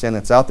that. I understand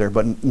that's out there,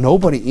 but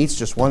nobody eats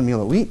just one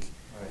meal a week.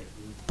 Right.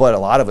 But a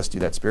lot of us do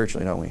that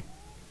spiritually, don't we?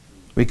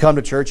 We come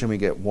to church and we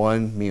get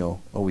one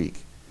meal a week.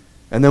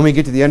 And then we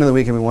get to the end of the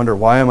week and we wonder,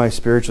 why am I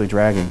spiritually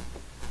dragging?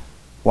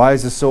 Why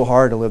is this so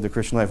hard to live the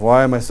Christian life?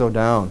 Why am I so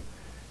down?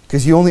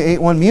 Because you only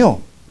ate one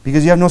meal.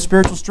 Because you have no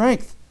spiritual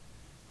strength.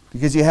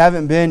 Because you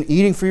haven't been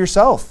eating for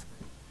yourself.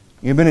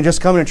 You've been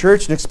just coming to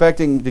church and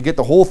expecting to get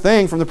the whole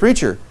thing from the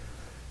preacher.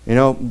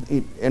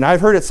 And I've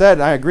heard it said,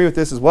 and I agree with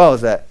this as well,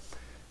 is that,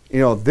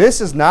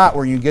 this is not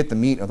where you get the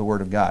meat of the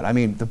Word of God.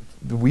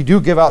 We do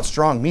give out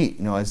strong meat.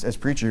 As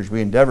preachers, we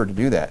endeavor to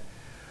do that.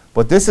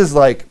 But this is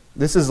like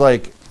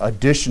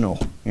additional.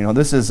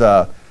 This is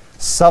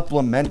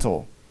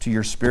supplemental to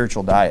your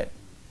spiritual diet.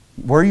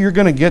 Where you're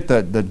going to get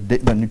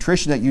the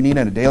nutrition that you need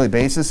on a daily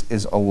basis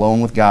is alone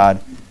with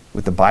God,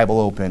 with the Bible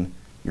open,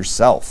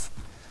 yourself.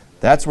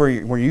 That's where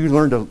you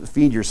learn to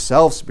feed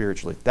yourself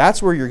spiritually.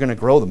 That's where you're going to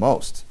grow the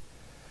most.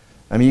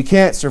 You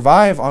can't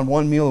survive on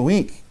one meal a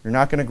week. You're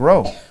not going to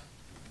grow.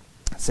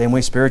 Same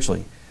way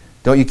spiritually.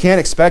 You can't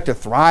expect to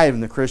thrive in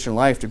the Christian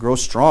life, to grow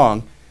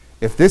strong,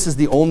 if this is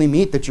the only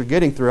meat that you're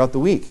getting throughout the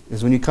week,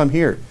 is when you come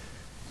here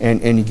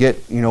and you get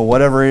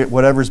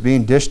whatever's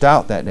being dished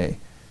out that day.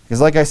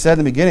 Because like I said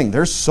in the beginning,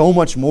 there's so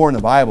much more in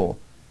the Bible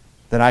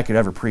than I could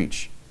ever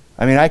preach.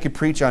 I could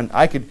preach on,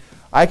 I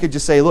could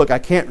just say, look, I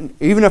can't,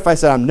 even if I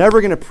said I'm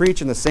never going to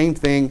preach in the same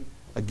thing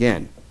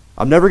again.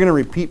 I'm never going to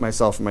repeat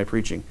myself in my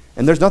preaching.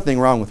 And there's nothing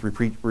wrong with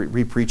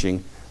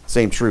re-preaching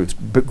same truths.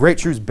 But great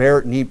truths bear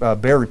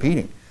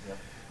repeating.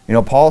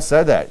 Yep. Paul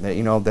said that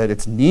that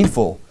it's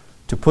needful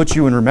to put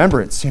you in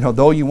remembrance,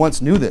 though you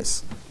once knew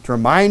this, to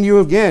remind you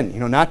again,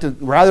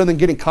 rather than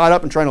getting caught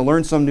up and trying to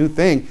learn some new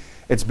thing,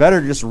 it's better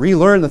to just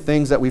relearn the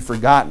things that we've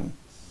forgotten,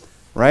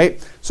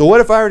 right? So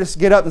what if I were to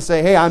get up and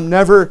say, hey, I'm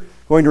never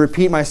going to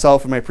repeat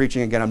myself in my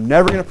preaching again. I'm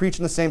never going to preach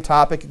on the same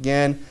topic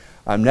again.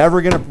 I'm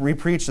never going to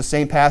re-preach the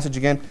same passage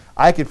again.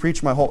 I could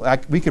preach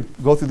we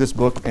could go through this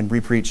book and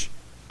re-preach.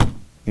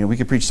 We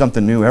could preach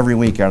something new every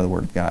week out of the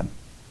Word of God.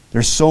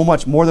 There's so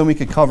much more than we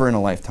could cover in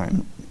a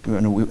lifetime,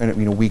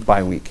 week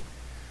by week.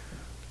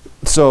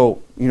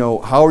 So,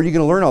 how are you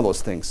going to learn all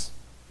those things?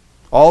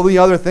 All the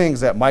other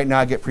things that might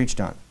not get preached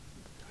on.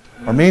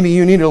 Or maybe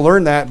you need to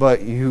learn that,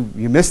 but you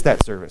missed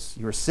that service.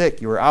 You were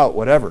sick, you were out,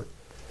 whatever.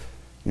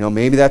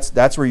 Maybe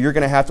that's where you're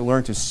going to have to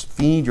learn to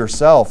feed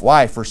yourself.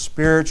 Why? For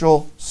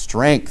spiritual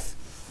strength.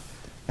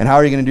 And how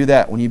are you going to do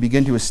that? When you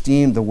begin to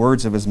esteem the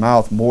words of his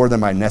mouth more than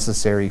my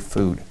necessary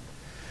food.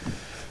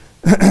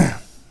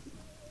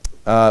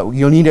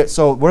 You'll need it.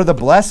 So what are the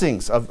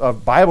blessings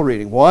of Bible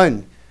reading?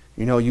 One,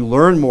 you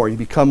learn more. You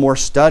become more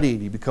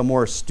studied. You become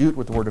more astute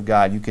with the Word of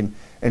God. You can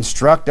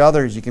instruct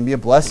others. You can be a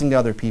blessing to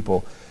other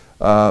people.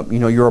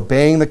 You're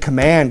obeying the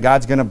command.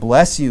 God's going to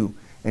bless you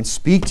and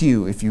speak to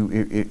you if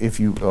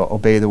you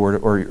obey the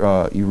Word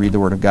or you read the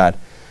Word of God.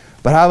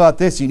 But how about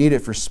this? You need it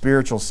for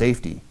spiritual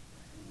safety.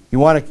 You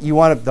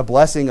want the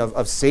blessing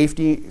of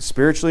safety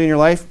spiritually in your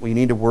life? Well, you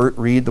need to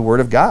read the Word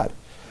of God.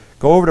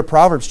 Go over to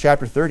Proverbs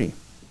chapter 30.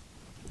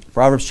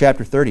 Proverbs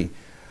chapter 30.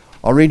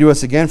 I'll read to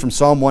us again from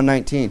Psalm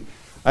 119.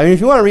 I mean, if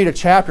you want to read a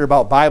chapter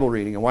about Bible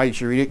reading and why you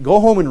should read it, go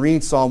home and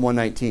read Psalm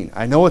 119.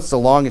 I know it's the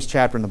longest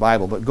chapter in the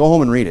Bible, but go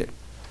home and read it.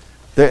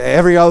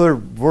 Every other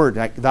word,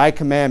 like thy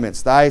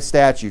commandments, thy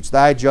statutes,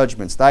 thy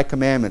judgments, thy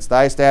commandments,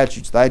 thy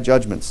statutes, thy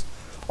judgments,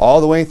 all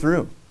the way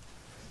through.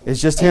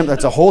 It's just him.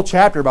 That's a whole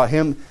chapter about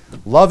him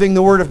loving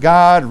the Word of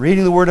God,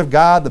 reading the Word of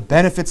God, the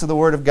benefits of the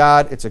Word of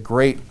God. It's a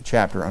great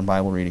chapter on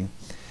Bible reading.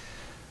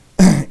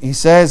 He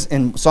says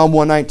in Psalm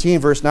 119,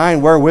 verse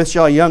 9, wherewith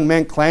shall a young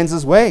man cleanse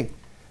his way?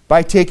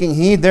 By taking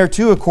heed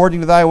thereto according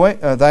to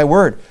thy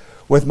word.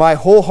 With my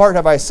whole heart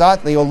have I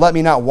sought thee, O let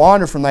me not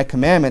wander from thy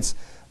commandments.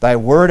 Thy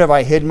word have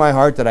I hid in my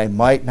heart, that I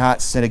might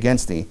not sin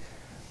against thee.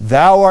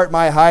 Thou art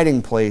my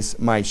hiding place,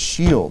 my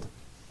shield.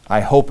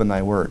 I hope in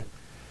thy word.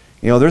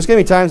 You know, there's going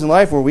to be times in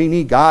life where we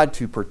need God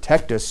to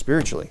protect us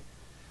spiritually.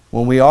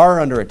 When we are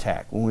under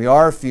attack, when we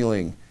are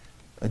feeling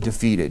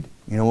defeated,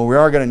 you know, when we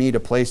are going to need a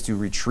place to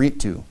retreat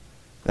to.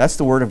 That's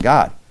the Word of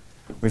God.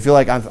 We feel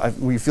like I'm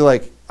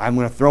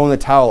going to throw in the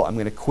towel. I'm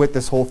going to quit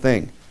this whole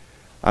thing.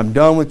 I'm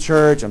done with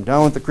church. I'm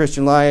done with the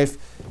Christian life.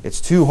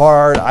 It's too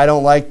hard. I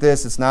don't like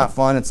this. It's not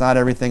fun. It's not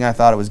everything I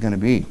thought it was going to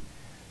be.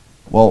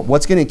 Well,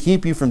 what's going to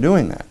keep you from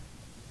doing that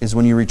is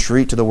when you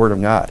retreat to the Word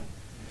of God,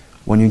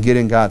 when you get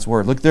in God's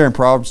Word. Look there in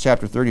Proverbs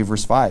chapter 30,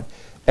 verse 5.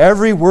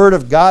 Every word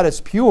of God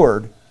is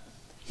pure.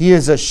 He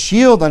is a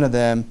shield unto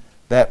them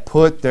that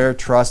put their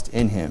trust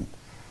in Him.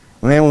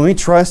 Man, when we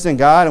trust in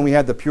God and we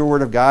have the pure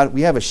Word of God,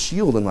 we have a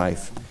shield in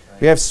life.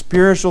 We have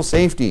spiritual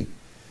safety.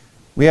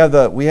 We have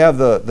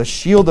the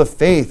shield of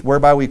faith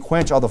whereby we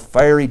quench all the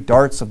fiery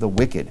darts of the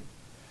wicked.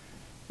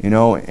 You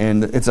know,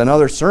 and it's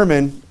another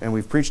sermon, and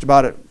we've preached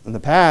about it in the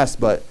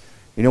past, but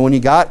you know, when you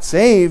got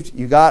saved,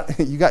 you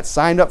got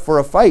signed up for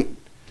a fight.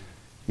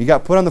 You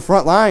got put on the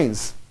front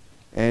lines.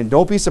 And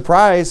don't be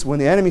surprised when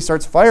the enemy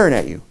starts firing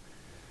at you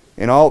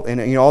in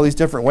all these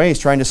different ways,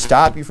 trying to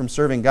stop you from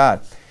serving God.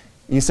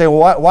 And you say,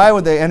 well, why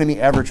would the enemy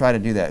ever try to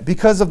do that?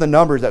 Because of the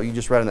numbers that you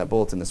just read in that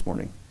bulletin this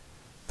morning.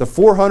 The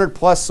 400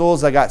 plus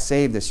souls that got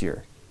saved this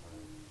year.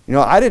 You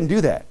know, I didn't do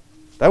that.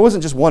 That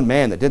wasn't just one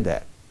man that did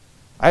that.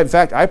 In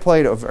fact, I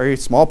played a very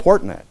small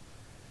part in that.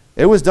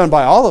 It was done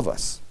by all of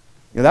us.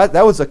 You know,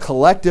 that was a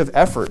collective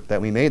effort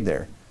that we made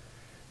there.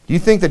 Do you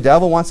think the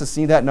devil wants to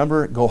see that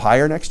number go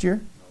higher next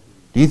year?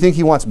 Do you think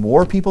he wants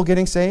more people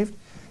getting saved?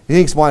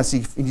 Does he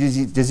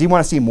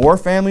want to see more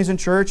families in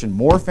church and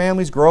more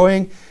families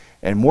growing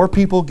and more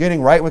people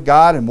getting right with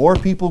God and more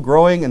people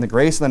growing in the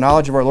grace and the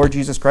knowledge of our Lord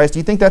Jesus Christ? Do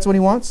you think that's what he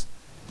wants?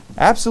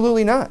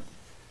 Absolutely not.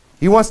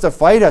 He wants to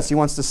fight us. He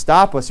wants to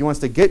stop us. He wants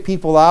to get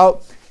people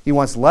out. He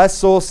wants less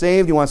souls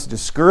saved. He wants to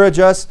discourage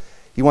us.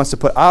 He wants to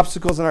put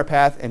obstacles in our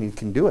path, and he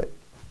can do it.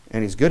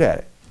 And he's good at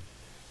it.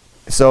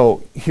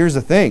 So here's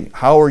the thing.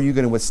 How are you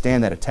going to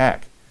withstand that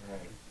attack?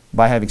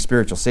 By having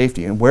spiritual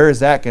safety. And where is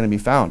that going to be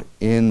found?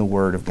 In the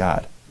Word of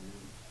God.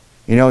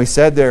 You know, he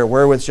said there,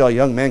 wherewith shall a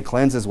young man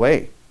cleanse his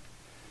way?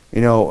 You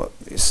know,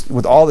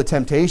 with all the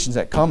temptations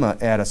that come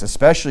at us,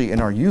 especially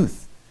in our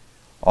youth,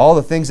 all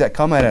the things that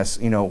come at us,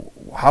 you know,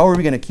 how are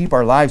we going to keep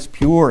our lives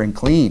pure and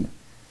clean?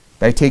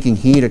 By taking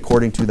heed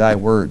according to thy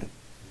word.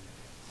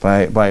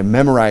 By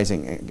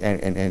memorizing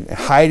and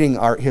hiding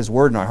His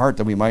word in our heart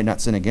that we might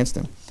not sin against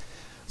Him.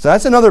 So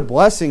that's another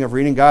blessing of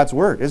reading God's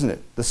word, isn't it?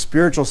 The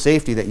spiritual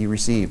safety that you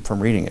receive from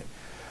reading it.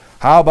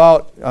 How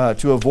about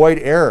to avoid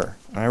error?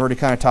 I already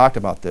kind of talked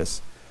about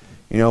this.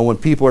 You know, when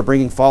people are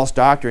bringing false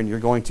doctrine, you're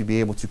going to be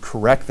able to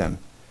correct them.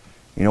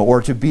 You know,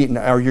 or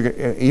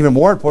even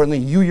more importantly,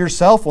 you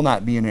yourself will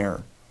not be in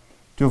error.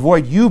 To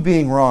avoid you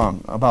being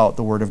wrong about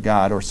the Word of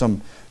God or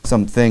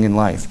something in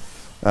life.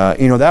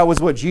 You know, that was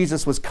what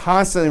Jesus was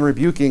constantly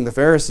rebuking the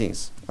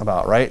Pharisees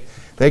about, right?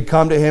 They'd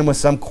come to Him with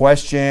some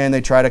question.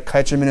 They'd try to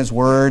catch Him in His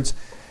words.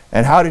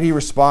 And how did He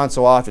respond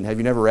so often? Have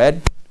you never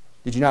read?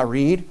 Did you not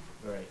read?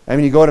 Right. I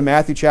mean, you go to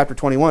Matthew chapter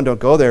 21. Don't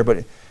go there,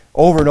 but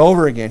over and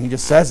over again, He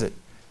just says it.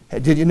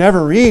 Did you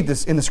never read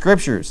this in the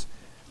Scriptures?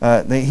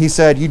 He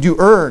said, you do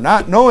err,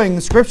 not knowing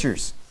the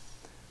Scriptures.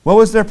 What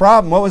was their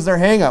problem? What was their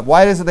hang-up?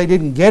 Why is it they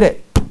didn't get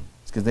it?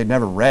 It's because they'd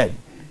never read.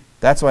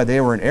 That's why they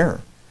were in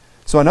error.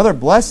 So another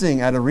blessing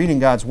out of reading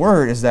God's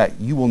Word is that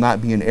you will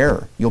not be in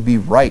error. You'll be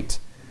right.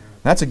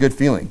 That's a good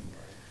feeling.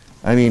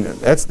 I mean,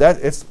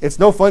 it's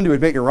no fun to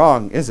admit you're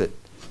wrong, is it?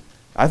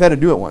 I've had to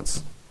do it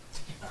once.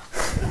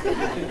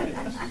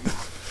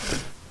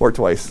 Or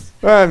twice.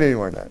 Maybe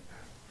more than that.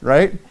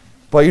 Right?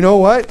 But you know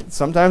what?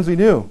 Sometimes we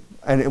do.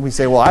 And we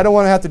say, well, I don't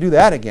want to have to do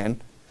that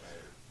again.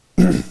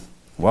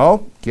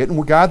 Well, get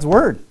in God's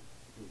Word.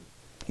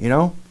 You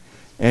know?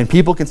 And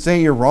people can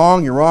say you're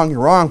wrong, you're wrong, you're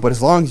wrong, but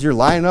as long as you're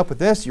lining up with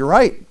this, you're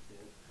right.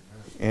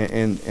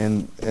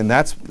 And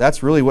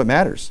that's really what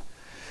matters.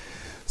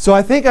 So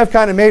I think I've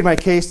kind of made my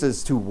case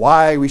as to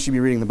why we should be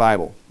reading the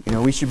Bible. You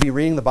know, we should be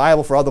reading the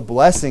Bible for all the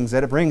blessings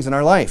that it brings in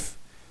our life.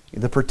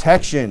 the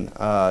protection,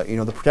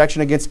 the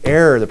protection against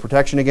error, the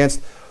protection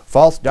against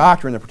false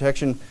doctrine, the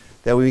protection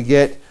that we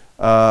get,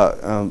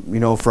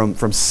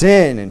 from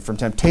sin and from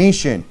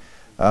temptation,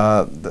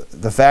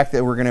 the fact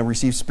that we're going to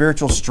receive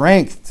spiritual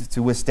strength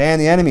to withstand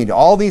the enemy,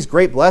 all these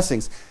great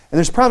blessings. And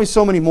there's probably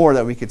so many more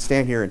that we could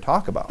stand here and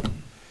talk about.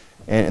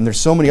 And there's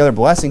so many other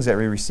blessings that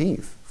we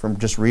receive from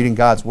just reading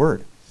God's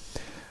Word.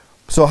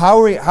 So how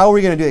are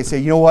we going to do it? They say,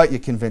 you know what, you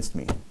convinced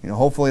me.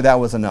 Hopefully that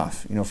was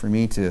enough, for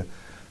me to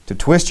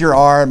twist your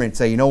arm and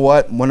say, you know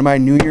what, one of my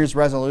New Year's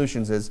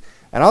resolutions is,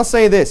 and I'll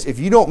say this, if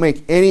you don't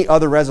make any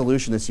other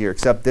resolution this year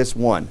except this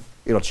one,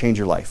 it'll change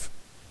your life.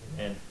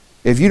 Amen.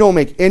 If you don't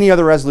make any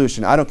other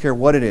resolution, I don't care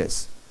what it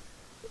is,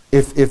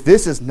 if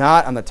this is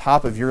not on the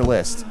top of your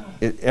list,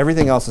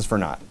 everything else is for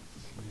naught.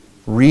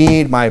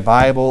 Read my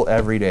Bible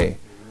every day.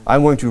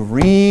 I'm going to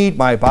read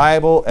my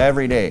Bible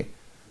every day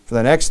for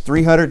the next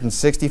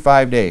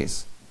 365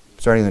 days,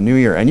 starting the new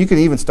year. And you can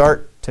even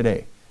start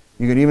today.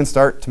 You can even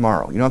start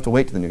tomorrow. You don't have to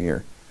wait to the new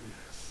year.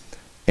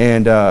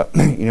 And,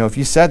 if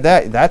you said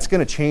that, that's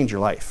going to change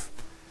your life.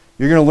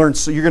 You're going to learn,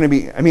 so you're going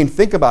to be,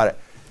 think about it.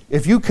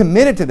 If you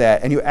committed to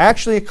that and you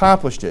actually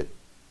accomplished it,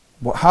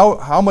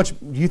 how much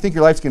do you think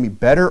your life's going to be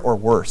better or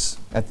worse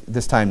at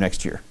this time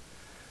next year?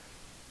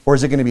 Or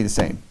is it going to be the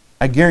same?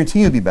 I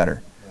guarantee you'll be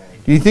better.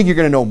 Do you think you're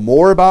going to know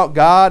more about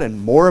God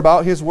and more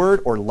about His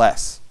Word, or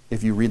less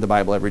if you read the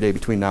Bible every day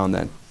between now and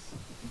then?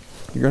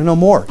 You're going to know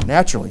more,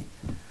 naturally.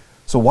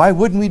 So why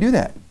wouldn't we do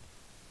that?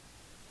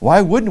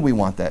 Why wouldn't we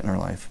want that in our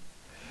life?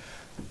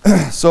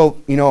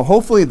 So,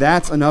 hopefully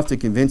that's enough to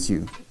convince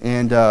you.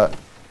 And,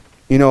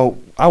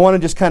 I want to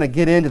just kind of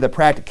get into the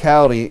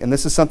practicality, and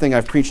this is something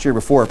I've preached here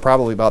before,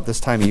 probably about this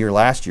time of year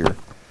last year.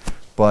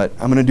 But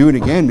I'm going to do it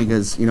again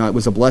because, it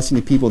was a blessing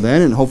to people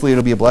then, and hopefully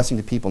it'll be a blessing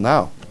to people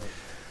now.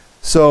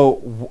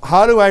 So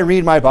how do I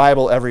read my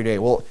Bible every day?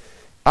 Well,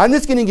 I'm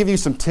just going to give you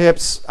some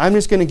tips. I'm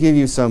just going to give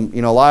you some,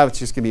 a lot of it's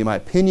just going to be my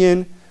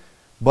opinion.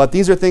 But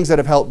these are things that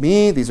have helped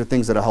me. These are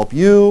things that will help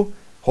you.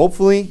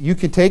 Hopefully you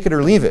can take it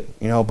or leave it.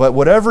 But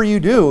whatever you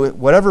do,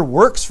 whatever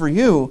works for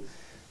you,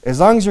 as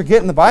long as you're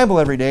getting the Bible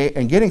every day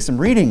and getting some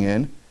reading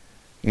in,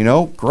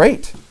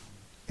 great.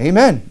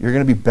 Amen. You're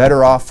going to be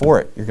better off for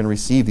it. You're going to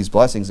receive these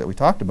blessings that we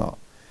talked about.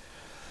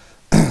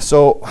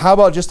 So how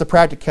about just the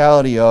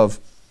practicality of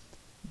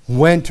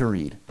when to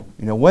read?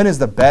 When is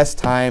the best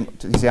time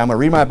to say, I'm going to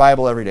read my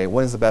Bible every day?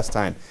 When is the best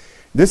time?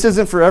 This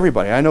isn't for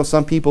everybody. I know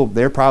some people,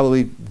 they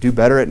probably do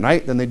better at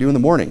night than they do in the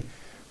morning.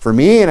 For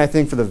me, and I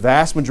think for the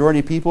vast majority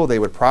of people, they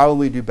would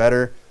probably do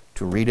better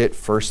to read it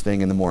first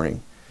thing in the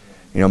morning.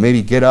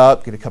 Maybe get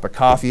up, get a cup of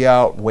coffee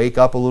out, wake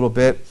up a little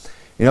bit.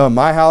 In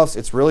my house,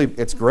 it's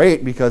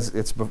great because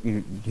it's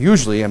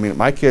usually,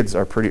 my kids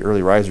are pretty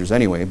early risers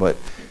anyway, but,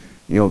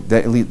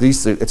 at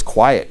least it's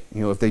quiet.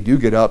 If they do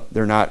get up,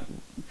 they're not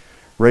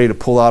ready to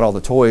pull out all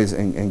the toys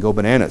and go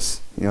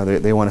bananas.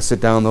 They want to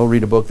sit down, they'll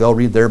read a book, they'll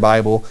read their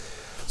Bible.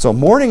 So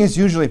morning is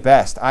usually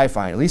best, I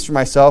find, at least for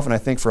myself, and I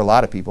think for a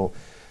lot of people.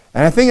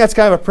 And I think that's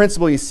kind of a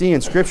principle you see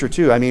in Scripture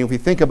too. If we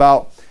think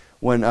about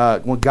when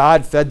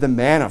God fed the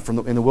manna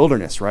in the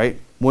wilderness, right?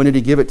 When did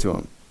He give it to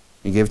them?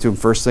 He gave it to them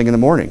first thing in the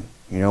morning,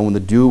 when the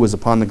dew was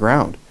upon the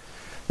ground.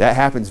 That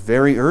happens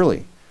very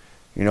early.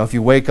 If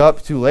you wake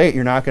up too late,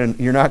 you're not going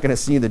to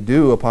see the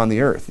dew upon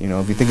the earth.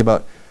 If you think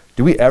about,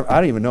 do we ever, I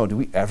don't even know, do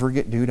we ever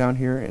get dew down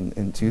here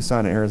in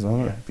Tucson and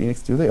Arizona or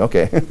Phoenix? Do they?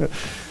 Okay.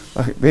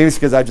 Maybe it's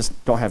because I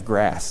just don't have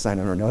grass. I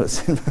never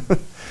notice it.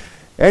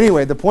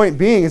 Anyway, the point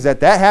being is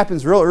that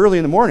happens real early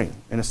in the morning.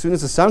 And as soon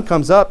as the sun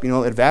comes up, it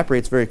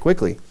evaporates very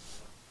quickly.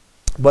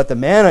 But the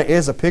manna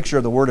is a picture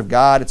of the Word of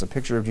God. It's a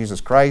picture of Jesus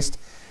Christ.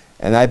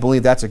 And I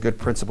believe that's a good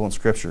principle in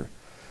Scripture.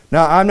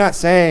 Now, I'm not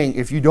saying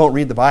if you don't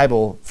read the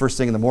Bible first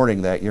thing in the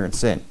morning that you're in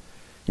sin.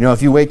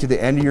 If you wait to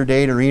the end of your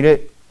day to read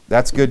it,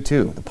 that's good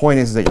too. The point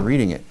is that you're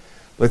reading it.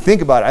 But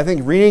think about it. I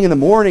think reading in the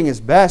morning is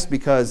best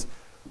because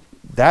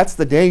that's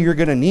the day you're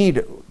going to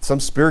need some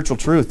spiritual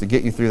truth to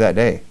get you through that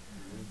day.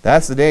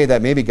 That's the day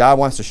that maybe God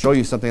wants to show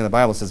you something in the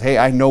Bible. It says, hey,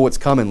 I know what's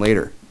coming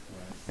later.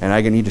 And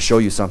I need to show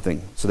you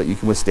something so that you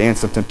can withstand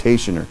some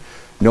temptation or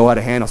know how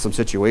to handle some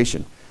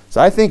situation.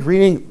 So I think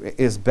reading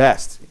is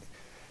best,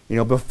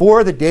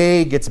 before the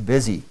day gets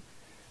busy.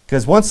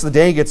 Because once the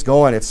day gets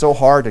going, it's so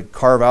hard to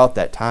carve out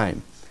that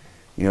time,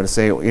 to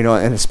say,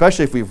 and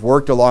especially if we've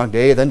worked a long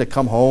day, then to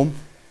come home,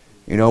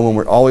 when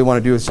all we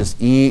want to do is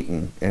just eat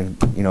and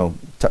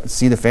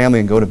see the family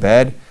and go to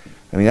bed.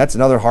 That's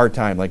another hard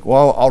time. Like,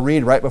 well, I'll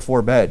read right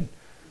before bed.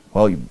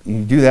 Well, you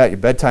do that, your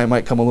bedtime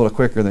might come a little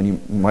quicker than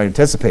you might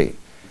anticipate.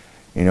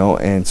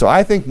 And so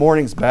I think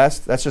morning's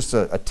best. That's just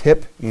a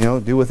tip,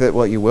 do with it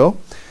what you will.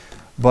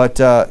 But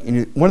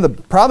one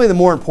of probably the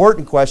more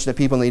important question that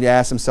people need to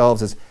ask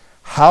themselves is,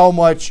 how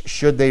much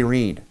should they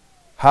read?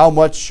 How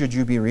much should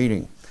you be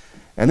reading?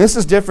 And this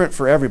is different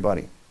for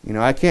everybody.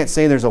 I can't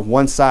say there's a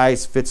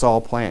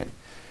one-size-fits-all plan.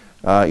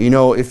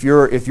 If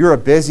you're a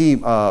busy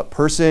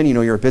person,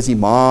 you're a busy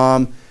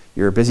mom,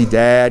 you're a busy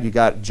dad, you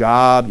got a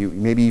job, you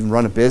maybe even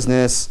run a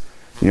business,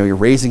 you're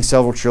raising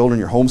several children,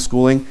 you're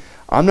homeschooling.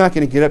 I'm not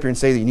going to get up here and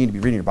say that you need to be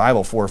reading your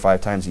Bible 4 or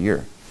 5 times a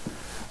year.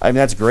 I mean,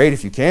 that's great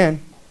if you can.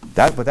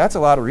 But that's a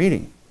lot of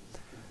reading.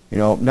 You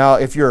know, now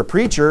if you're a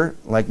preacher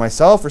like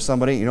myself or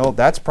somebody, you know,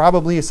 that's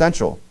probably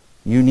essential.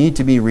 You need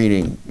to be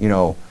reading, you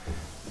know,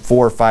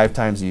 4 or 5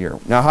 times a year.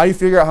 Now, how do you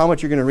figure out how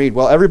much you're going to read?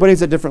 Well,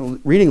 everybody's at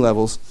different reading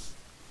levels,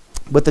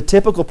 but the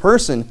typical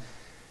person,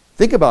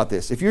 think about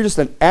this. If you're just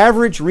an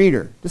average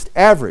reader, just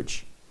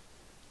average,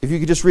 if you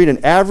could just read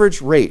an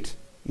average rate,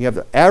 you have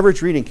the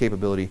average reading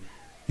capability,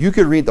 you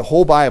could read the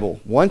whole Bible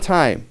one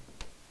time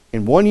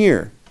in 1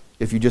 year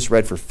if you just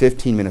read for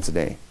 15 minutes a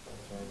day.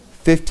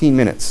 15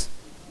 minutes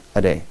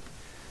a day.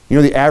 You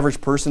know the average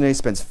person today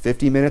spends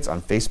 50 minutes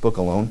on Facebook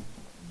alone?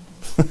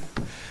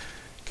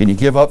 Can you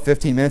give up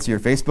 15 minutes of your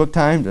Facebook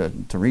time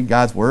to read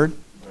God's Word?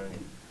 Right.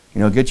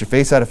 You know, get your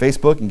face out of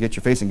Facebook and get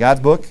your face in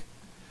God's book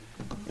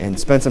and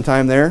spend some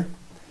time there.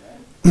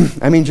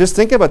 I mean, just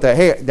think about that.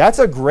 Hey, that's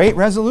a great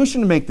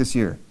resolution to make this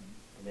year.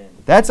 Amen.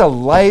 That's a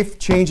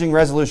life-changing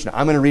resolution.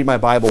 I'm going to read my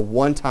Bible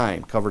one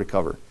time, cover to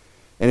cover.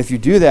 And if you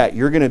do that,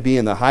 you're going to be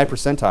in the high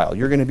percentile.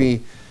 You're going to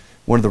be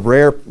one of the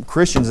rare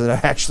Christians that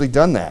have actually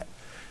done that.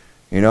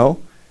 You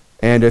know?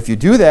 And if you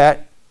do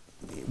that,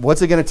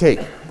 what's it going to take?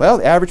 Well,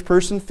 the average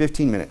person,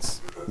 15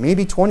 minutes.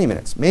 Maybe 20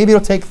 minutes. Maybe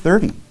it'll take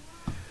 30.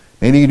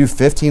 Maybe you do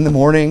 15 in the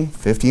morning,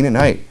 15 at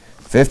night.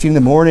 15 in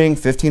the morning,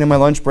 15 on my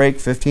lunch break,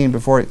 15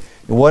 before,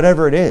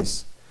 whatever it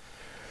is.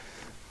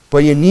 But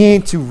you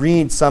need to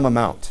read some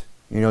amount.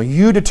 You know,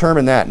 you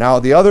determine that. Now,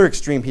 the other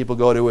extreme people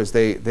go to is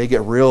they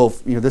get real,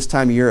 you know, this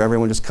time of year,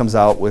 everyone just comes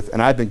out with,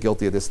 and I've been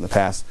guilty of this in the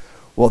past,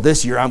 well,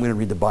 this year I'm going to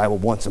read the Bible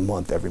once a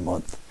month, every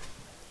month.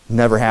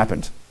 Never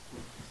happened.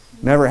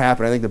 Never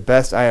happened. I think the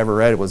best I ever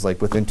read was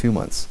like within 2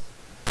 months.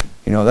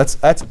 You know, that's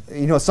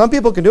you know, some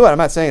people can do it. I'm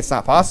not saying it's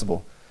not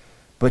possible.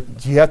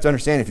 But you have to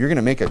understand, if you're going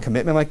to make a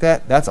commitment like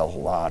that, that's a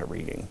lot of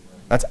reading.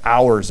 That's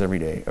hours every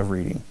day of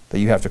reading that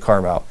you have to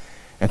carve out.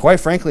 And quite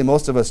frankly,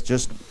 most of us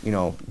just, you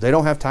know, they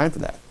don't have time for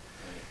that.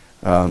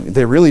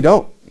 They really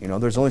don't. You know,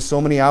 there's only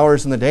so many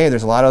hours in the day.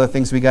 There's a lot of other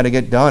things we got to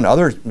get done,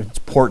 other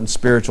important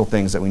spiritual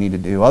things that we need to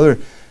do, other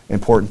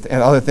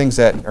things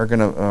that are going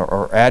to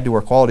or add to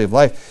our quality of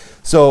life.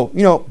 So,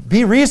 you know,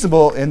 be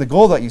reasonable in the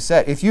goal that you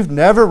set. If you've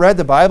never read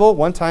the Bible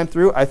one time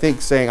through, I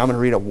think saying I'm going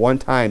to read it one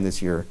time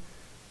this year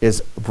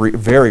is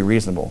very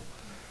reasonable.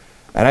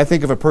 And I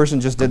think if a person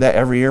just did that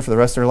every year for the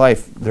rest of their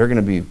life, they're going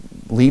to be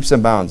leaps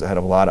and bounds ahead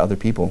of a lot of other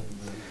people.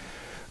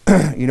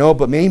 You know,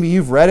 but maybe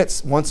you've read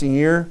it once a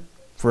year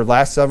for the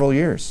last several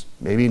years.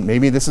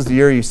 Maybe this is the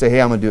year you say,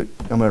 hey, I'm going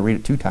to read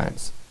it 2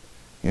 times.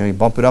 You know, you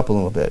bump it up a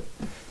little bit,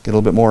 get a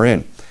little bit more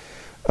in.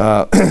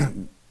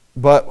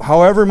 But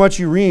however much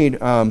you read,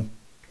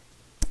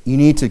 you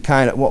need to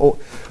kind of,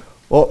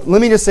 well,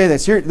 let me just say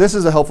this. This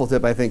is a helpful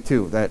tip, I think,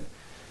 too, that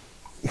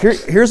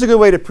here's a good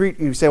way to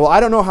you say, well, I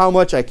don't know how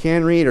much I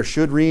can read or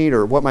should read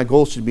or what my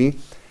goals should be.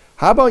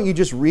 How about you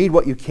just read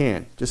what you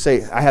can? Just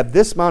say, I have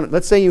this amount.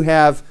 Let's say you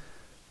have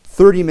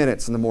 30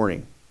 minutes in the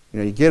morning. You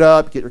know, you get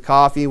up, get your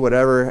coffee,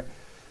 whatever,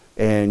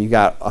 and you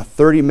got a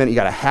 30-minute, you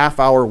got a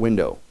half-hour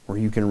window where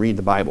you can read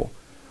the Bible.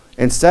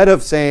 Instead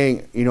of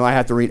saying, you know, I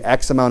have to read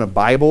X amount of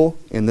Bible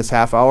in this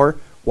half hour,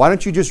 why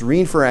don't you just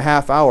read for a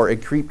half hour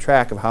and keep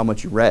track of how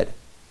much you read?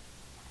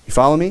 You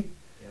follow me?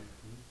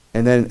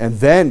 And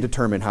then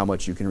determine how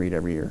much you can read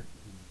every year.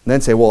 And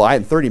then say, well,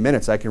 in 30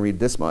 minutes I can read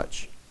this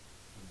much.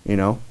 You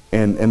know,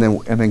 and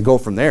then go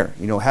from there.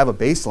 You know, have a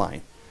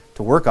baseline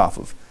to work off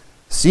of.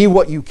 See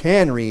what you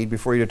can read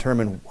before you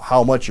determine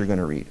how much you're going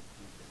to read,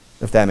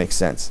 if that makes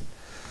sense.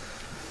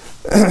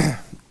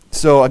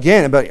 So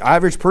again, about the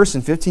average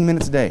person, 15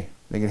 minutes a day,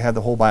 they can have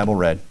the whole Bible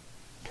read.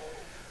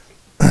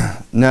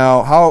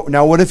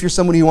 Now what if you're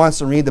somebody who wants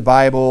to read the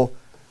Bible,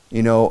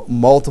 you know,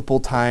 multiple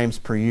times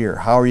per year?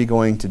 How are you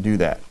going to do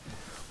that?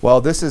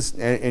 Well, this is,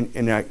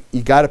 and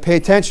you got to pay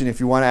attention if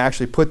you want to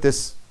actually put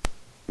this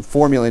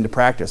formula into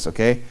practice,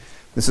 okay?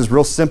 This is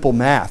real simple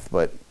math,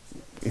 but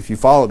if you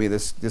follow me,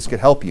 this could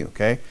help you,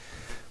 okay?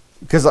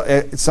 Because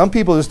some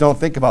people just don't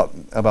think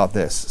about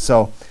this.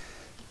 So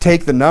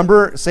take the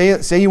number,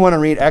 say you want to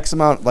read X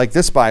amount, like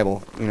this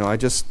Bible. You know, I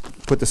just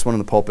put this one in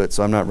the pulpit,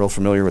 so I'm not real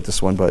familiar with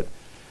this one, but,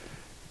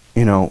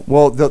 you know,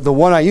 well, the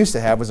one I used to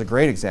have was a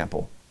great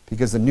example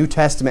because the New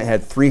Testament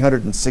had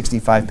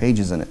 365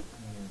 pages in it.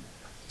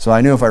 So I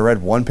knew if I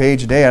read 1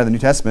 page a day out of the New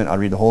Testament, I'd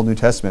read the whole New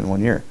Testament in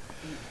 1 year,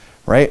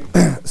 right?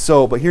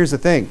 So, but here's the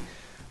thing.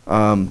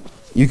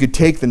 You could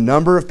take the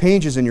number of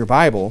pages in your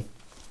Bible,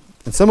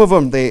 and some of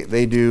them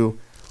they do,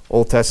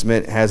 Old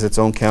Testament has its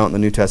own count, and the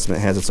New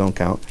Testament has its own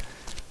count.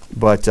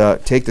 But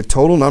take the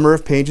total number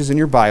of pages in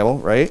your Bible,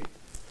 right?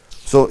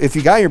 So if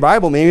you got your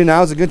Bible, maybe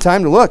now is a good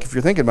time to look if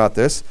you're thinking about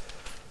this.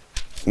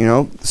 You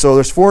know, so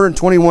there's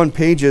 421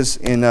 pages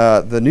in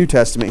the New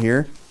Testament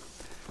here,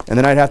 and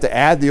then I'd have to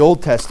add the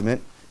Old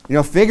Testament. You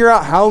know, figure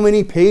out how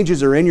many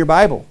pages are in your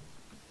Bible,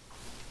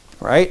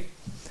 right?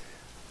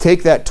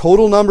 Take that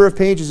total number of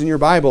pages in your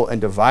Bible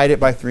and divide it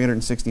by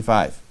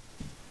 365.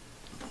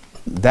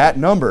 That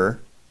number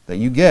that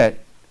you get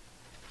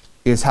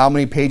is how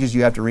many pages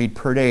you have to read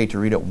per day to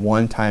read it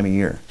 1 time a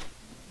year,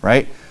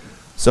 right?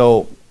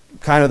 So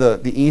kind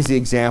of the easy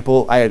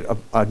example, I had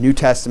a New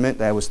Testament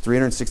that was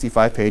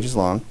 365 pages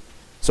long.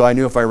 So I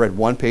knew if I read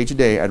one page a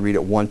day, I'd read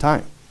it one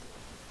time.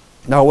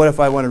 Now, what if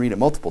I want to read it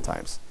multiple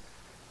times?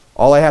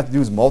 All I have to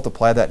do is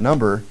multiply that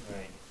number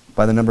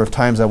by the number of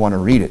times I want to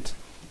read it.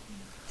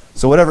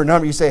 So whatever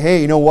number you say,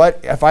 hey, you know what?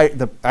 If I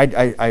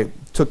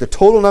took the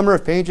total number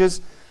of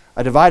pages,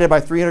 I divided by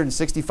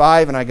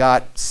 365, and I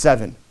got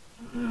 7.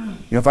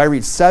 If I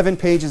read 7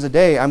 pages a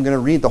day, I'm going to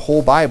read the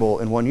whole Bible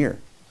in 1 year.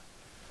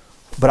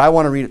 But I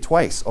want to read it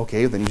twice.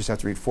 Okay, then you just have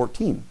to read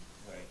 14.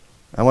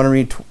 I want to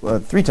read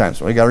 3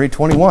 times. Well, you got to read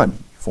 21.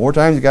 4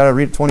 times, you got to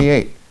read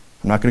 28.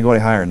 I'm not going to go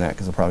any higher than that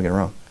because I'll probably get it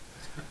wrong.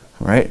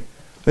 All right?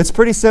 It's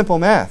pretty simple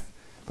math.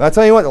 But I'll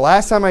tell you what, the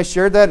last time I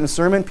shared that in a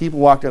sermon, people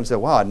walked up and said,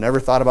 wow, I'd never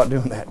thought about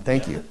doing that.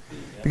 Thank you.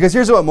 Because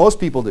here's what most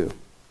people do.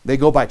 They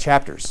go by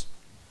chapters.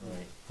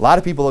 A lot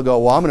of people will go,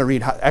 well, I'm going to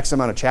read X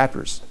amount of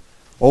chapters.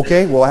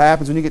 Okay, well, what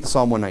happens when you get to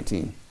Psalm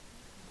 119?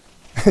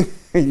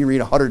 And you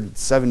read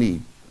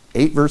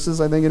 178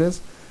 verses, I think it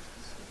is.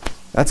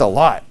 That's a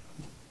lot.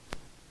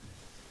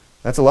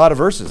 That's a lot of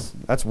verses.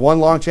 That's one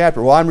long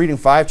chapter. Well, I'm reading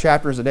 5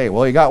 chapters a day.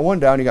 Well, you got 1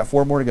 down, you got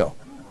 4 more to go.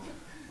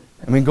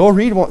 I mean, go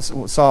read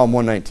Psalm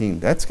 119.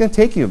 That's going to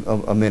take you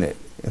a minute.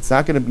 It's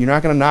not going to. You're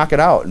not going to knock it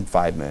out in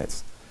 5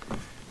 minutes.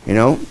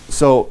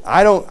 So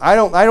I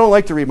don't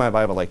like to read my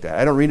Bible like that.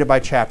 I don't read it by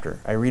chapter.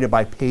 I read it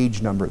by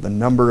page number, the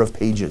number of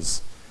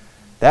pages.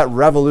 That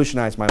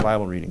revolutionized my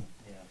Bible reading.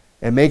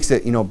 Yeah. It makes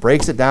it,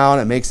 breaks it down.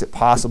 It makes it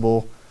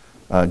possible.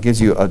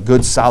 Gives you a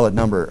good solid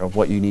number of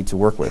what you need to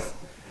work with.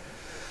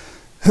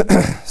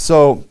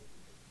 So,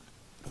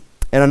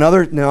 and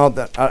another,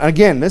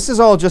 again, this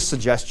is all just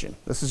suggestion.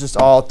 This is just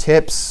all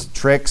tips,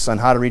 tricks on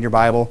how to read your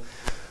Bible.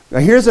 Now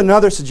here's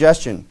another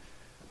suggestion.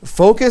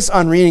 Focus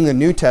on reading the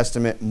New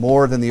Testament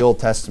more than the Old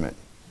Testament.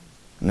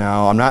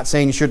 Now, I'm not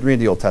saying you shouldn't read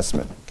the Old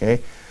Testament,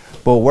 okay?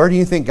 But where do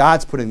you think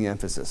God's putting the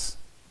emphasis?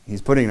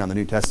 He's putting it on the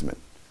New Testament.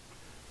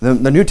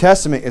 The New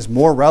Testament is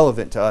more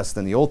relevant to us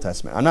than the Old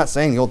Testament. I'm not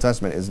saying the Old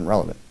Testament isn't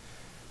relevant.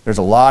 There's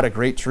a lot of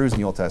great truths in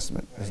the Old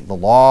Testament. The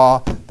law,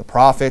 the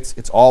prophets,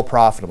 it's all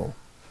profitable.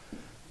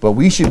 But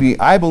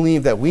I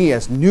believe that we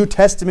as New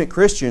Testament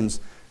Christians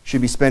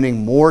should be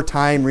spending more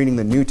time reading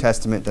the New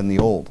Testament than the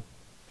Old.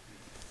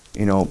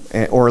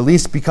 Or at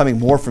least becoming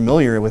more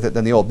familiar with it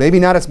than the Old. Maybe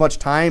not as much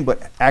time,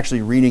 but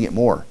actually reading it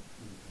more.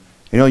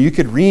 You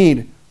could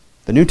read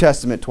the New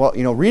Testament,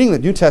 reading the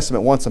New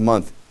Testament once a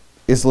month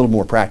is a little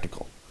more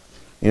practical.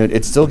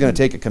 It's still going to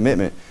take a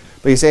commitment.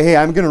 But you say, hey,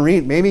 I'm going to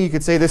read, maybe you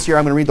could say this year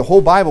I'm going to read the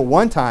whole Bible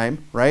one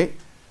time, right?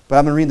 But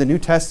I'm going to read the New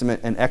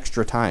Testament an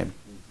extra time.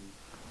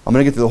 I'm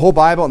going to get through the whole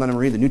Bible and then I'm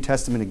going to read the New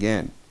Testament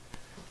again.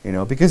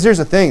 Because here's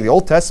the thing, the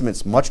Old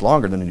Testament's much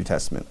longer than the New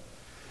Testament.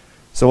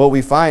 So what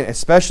we find,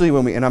 especially and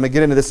I'm going to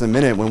get into this in a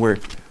minute,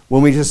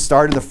 when we just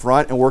start in the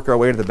front and work our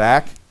way to the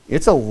back,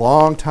 it's a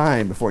long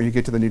time before you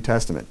get to the New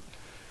Testament.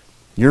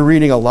 You're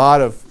reading a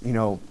lot of,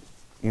 it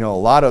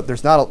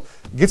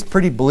gets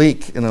pretty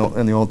bleak in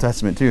the Old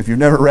Testament too. If you've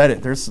never read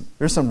it, there's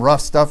some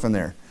rough stuff in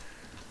there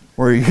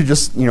where you're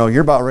just,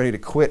 you're about ready to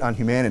quit on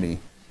humanity,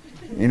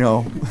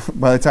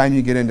 by the time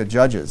you get into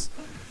Judges.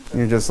 And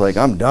you're just like,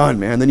 I'm done,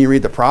 man. Then you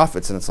read the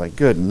prophets and it's like,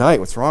 good night,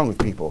 what's wrong with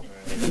people?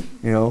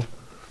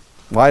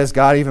 Why does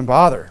God even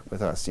bother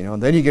with us?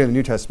 And then you get in the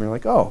New Testament, you're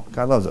like, oh,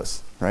 God loves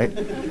us, right?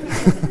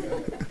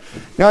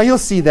 Now you'll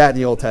see that in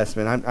the Old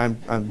Testament.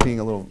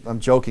 I'm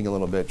joking a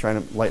little bit,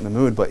 trying to lighten the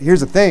mood. But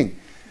here's the thing,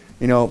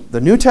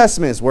 the New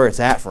Testament is where it's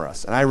at for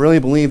us, and I really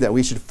believe that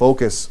we should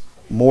focus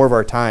more of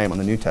our time on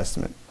the New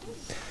Testament.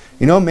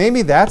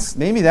 Maybe that's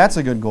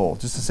a good goal,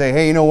 just to say,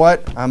 hey, you know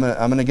what? I'm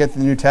gonna get to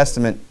the New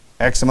Testament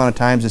X amount of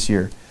times this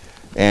year,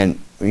 and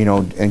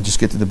just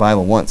get to the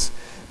Bible once.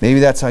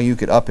 Maybe that's how you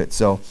could up it.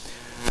 So.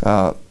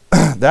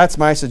 That's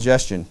my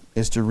suggestion,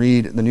 is to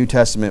read the New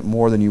Testament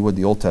more than you would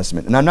the Old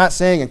Testament. And I'm not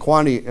saying in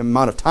quantity,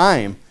 amount of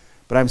time,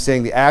 but I'm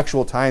saying the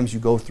actual times you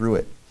go through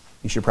it.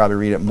 You should probably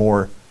read it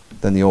more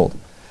than the Old.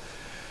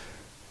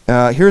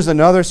 Here's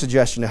another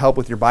suggestion to help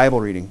with your Bible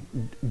reading.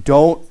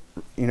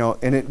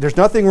 There's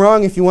nothing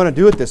wrong if you want to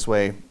do it this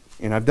way,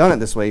 and I've done it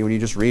this way when you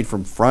just read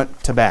from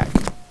front to back.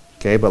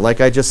 Okay, but like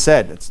I just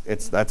said,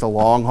 that's a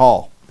long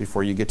haul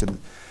before you get to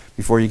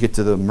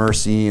the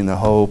mercy and the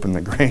hope and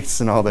the grace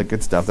and all that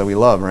good stuff that we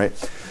love, right?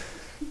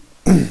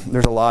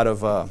 There's a lot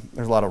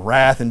of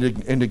wrath and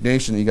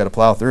indignation that you got to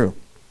plow through.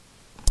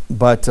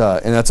 But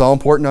and that's all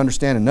important to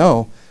understand and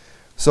know.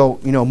 So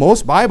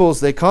most Bibles,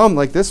 they come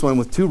like this one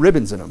with 2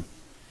 ribbons in them,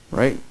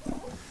 right?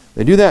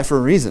 They do that for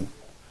a reason,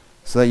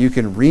 so that you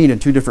can read in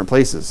 2 different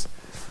places.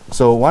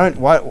 So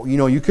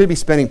you could be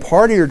spending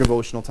part of your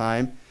devotional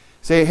time,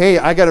 say, hey,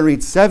 I got to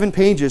read 7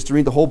 pages to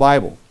read the whole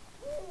Bible.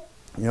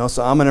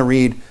 So I'm going to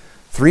read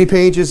 3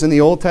 pages in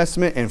the Old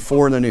Testament and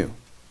 4 in the New.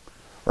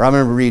 Or I'm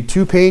going to read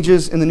 2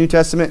 pages in the New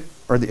Testament,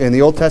 or in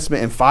the Old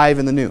Testament, and 5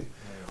 in the New.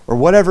 Or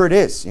whatever it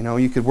is,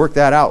 you could work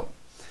that out.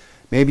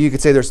 Maybe you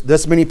could say there's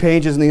this many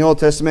pages in the Old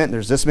Testament,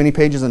 there's this many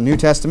pages in the New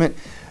Testament.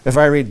 If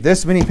I read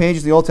this many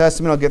pages in the Old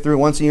Testament, I'll get through it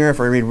once a year. If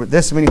I read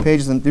this many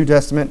pages in the New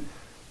Testament,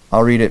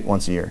 I'll read it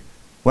once a year.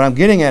 What I'm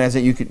getting at is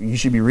that you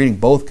should be reading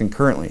both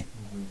concurrently.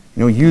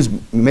 You know,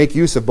 make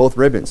use of both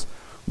ribbons.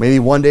 Maybe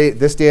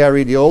this day I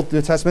read the Old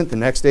Testament, the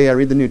next day I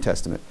read the New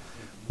Testament.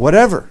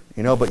 Whatever,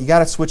 you know, but you got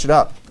to switch it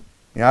up.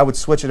 You know, I would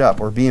switch it up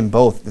or be in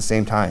both at the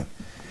same time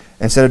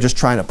instead of just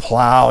trying to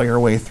plow your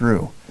way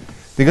through.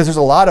 Because there's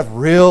a lot of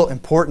real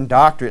important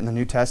doctrine in the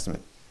New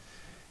Testament.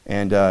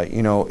 And,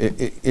 you know,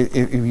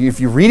 if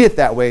you read it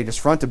that way,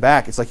 just front to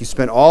back, it's like you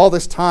spent all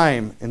this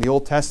time in the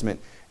Old Testament,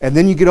 and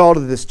then you get all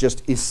to this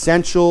just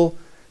essential,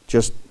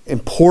 just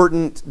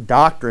important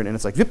doctrine, and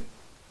it's like, yep.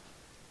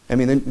 I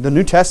mean, the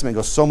New Testament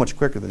goes so much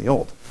quicker than the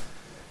Old.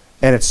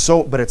 And it's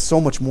so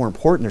much more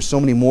important. There's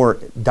so many more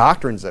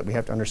doctrines that we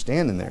have to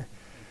understand in there.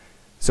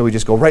 So we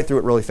just go right through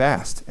it really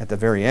fast at the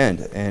very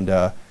end. And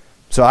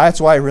so that's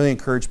why I really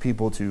encourage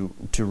people to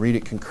read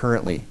it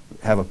concurrently.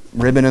 Have a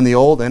ribbon in the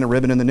Old and a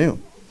ribbon in the New.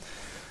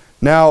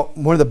 Now,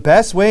 one of the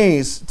best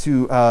ways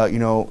to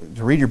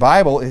read your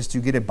Bible is to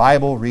get a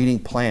Bible reading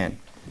plan.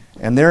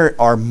 And there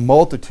are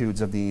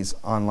multitudes of these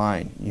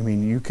online. I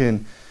mean, you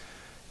can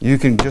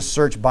just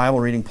search Bible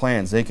reading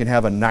plans. They can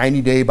have a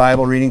 90-day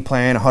Bible reading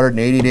plan,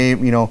 180-day,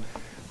 you know,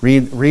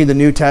 read the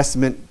New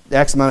Testament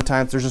X amount of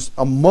times. There's just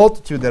a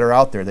multitude that are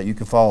out there that you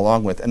can follow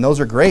along with, and those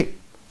are great,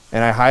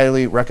 and I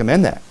highly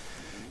recommend that.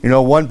 You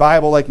know, one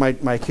Bible like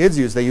my kids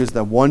use, they use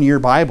the one-year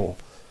Bible,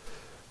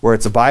 where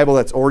it's a Bible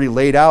that's already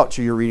laid out,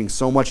 so you're reading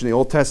so much in the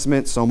Old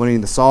Testament, so many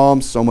in the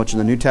Psalms, so much in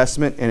the New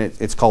Testament, and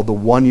it's called the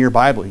one-year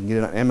Bible. You can get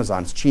it on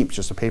Amazon. It's cheap. It's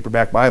just a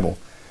paperback Bible.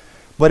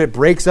 But it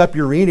breaks up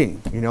your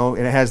reading, you know,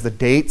 and it has the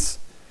dates,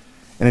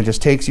 and it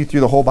just takes you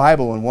through the whole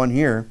Bible in 1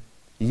 year.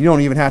 You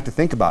don't even have to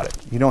think about it.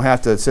 You don't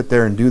have to sit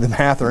there and do the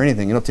math or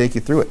anything. It'll take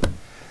you through it.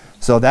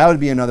 So that would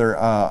be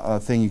another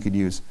thing you could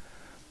use.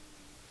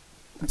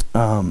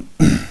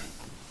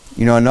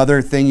 You know,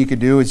 another thing you could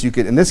do is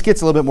and this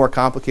gets a little bit more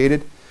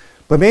complicated,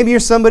 but maybe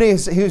you're somebody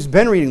who's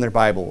been reading their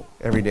Bible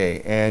every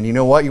day, and you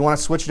know what? You want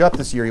to switch it up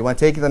this year. You want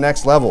to take it to the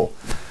next level.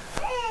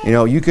 You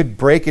know, you could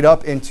break it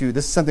up into,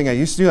 this is something I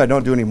used to do, I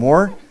don't do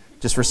anymore,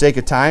 just for sake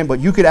of time,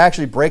 but you could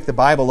actually break the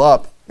Bible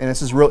up, and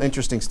this is a real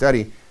interesting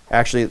study,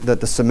 actually,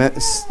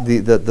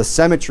 the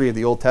symmetry of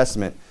the Old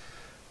Testament,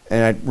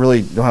 and I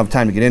really don't have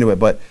time to get into it,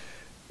 but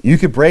you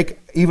could break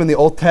even the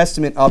Old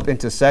Testament up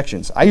into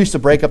sections. I used to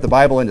break up the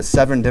Bible into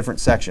 7 different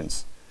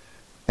sections,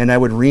 and I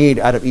would read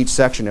out of each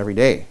section every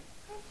day.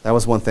 That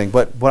was one thing,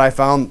 but what I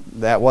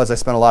found I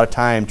spent a lot of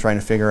time trying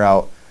to figure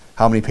out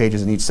how many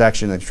pages in each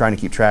section and trying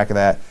to keep track of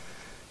that.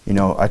 You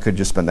know, I could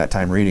just spend that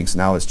time reading, so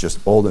now it's just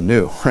old and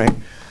new, right?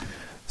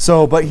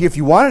 So, but if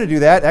you wanted to do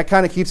that, that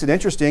kind of keeps it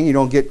interesting. You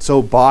don't get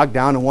so bogged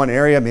down in one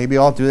area. Maybe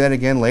I'll do that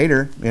again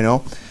later, you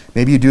know.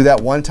 Maybe you do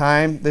that one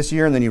time this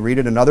year, and then you read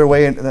it another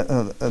way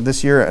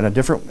this year in a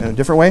different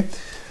way.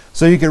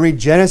 So you can read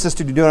Genesis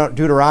to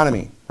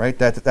Deuteronomy, right?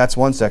 That's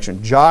one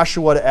section.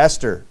 Joshua to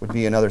Esther would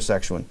be another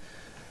section.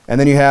 And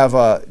then you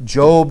have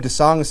Job to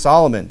Song of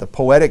Solomon, the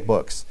poetic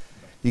books.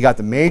 You got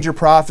the major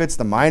prophets,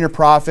 the minor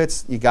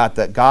prophets. You got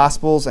the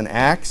Gospels and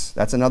Acts.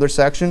 That's another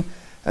section.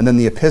 And then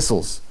the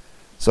epistles.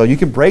 So you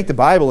can break the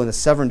Bible into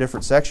 7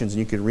 different sections, and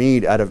you can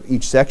read out of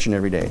each section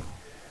every day.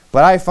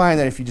 But I find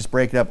that if you just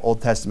break it up,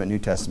 Old Testament, New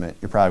Testament,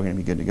 you're probably going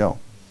to be good to go.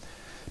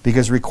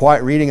 Because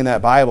reading in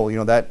that Bible, you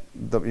know,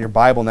 your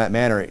Bible in that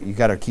manner, you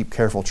got to keep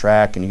careful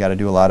track, and you got to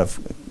do a lot of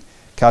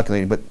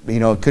calculating. But you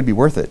know, it could be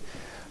worth it.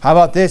 How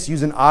about this?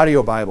 Use an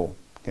audio Bible.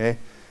 Okay.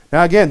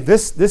 Now again,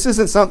 this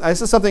is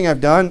something I've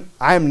done.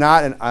 I'm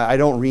not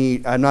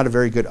a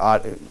very good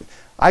audio.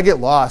 I get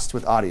lost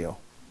with audio.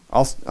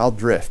 I'll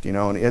drift, you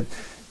know, and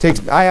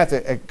I have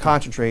to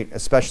concentrate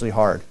especially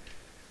hard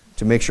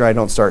to make sure I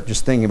don't start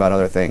just thinking about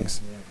other things.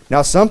 Yeah.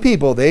 Now some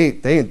people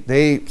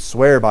they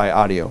swear by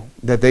audio,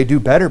 that they do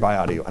better by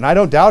audio, and I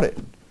don't doubt it.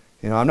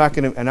 You know, I'm not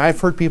going to, and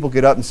I've heard people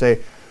get up and say,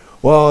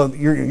 well,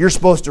 you're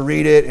supposed to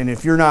read it, and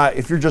if you're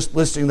just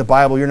listening to the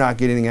Bible, you're not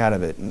getting anything out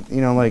of it. And, you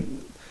know, like,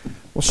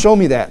 well, show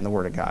me that in the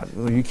Word of God.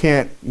 You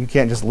can't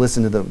just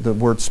listen to the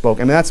word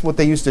spoken. I mean, that's what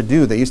they used to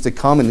do. They used to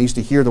come and they used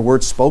to hear the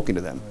word spoken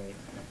to them.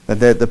 Right.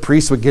 That the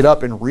priests would get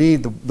up and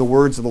read the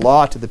words of the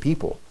law to the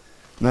people.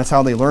 And that's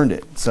how they learned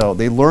it. So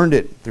they learned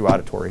it through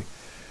auditory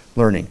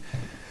learning.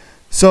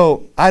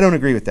 So I don't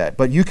agree with that.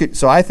 But you could.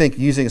 So I think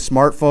using a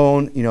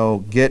smartphone, you know,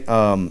 get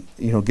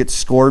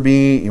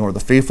Scorby, you know, or the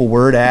Faithful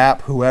Word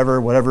app,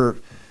 whatever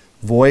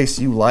voice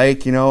you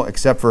like, you know,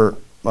 except for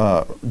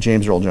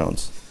James Earl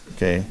Jones.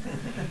 Okay.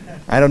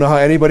 I don't know how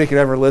anybody could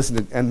ever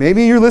listen to, and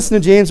maybe you're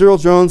listening to James Earl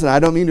Jones, and I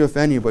don't mean to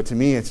offend you, but to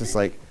me, it's just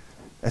like,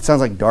 it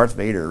sounds like Darth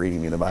Vader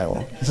reading me the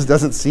Bible. It just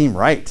doesn't seem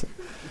right.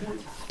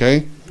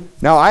 Okay?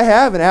 Now, I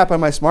have an app on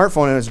my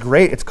smartphone, and it's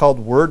great. It's called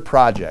Word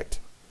Project.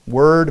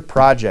 Word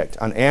Project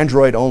on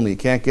Android only. You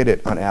can't get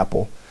it on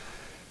Apple.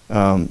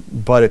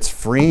 But it's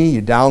free.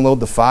 You download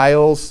the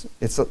files.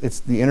 The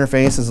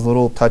interface is a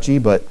little touchy,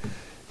 but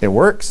it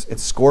works.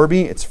 It's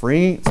Scorby. It's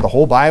free. It's the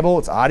whole Bible.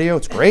 It's audio.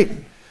 It's great.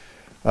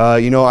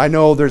 You know, I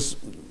know there's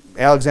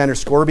Alexander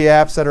Scorby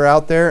apps that are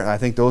out there, and I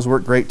think those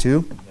work great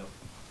too. Yep.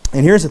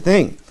 And here's the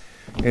thing,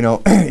 you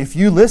know, if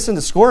you listen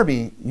to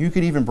Scorby, you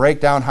could even break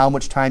down how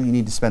much time you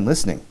need to spend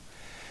listening.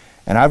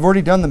 And I've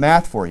already done the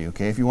math for you,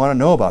 okay? If you want to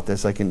know about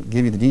this, I can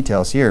give you the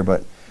details here,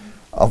 but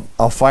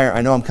I'll fire.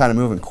 I know I'm kind of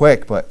moving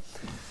quick, but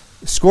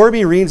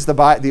Scorby reads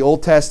the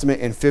Old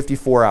Testament in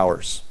 54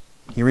 hours.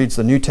 He reads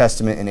the New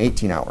Testament in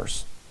 18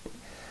 hours.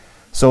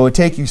 So it would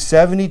take you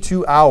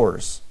 72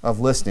 hours of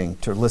listening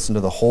to listen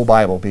to the whole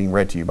Bible being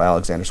read to you by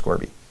Alexander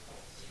Scorby.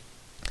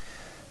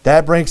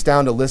 That breaks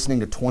down to listening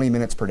to 20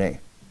 minutes per day.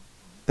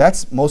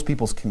 That's most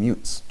people's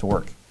commutes to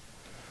work.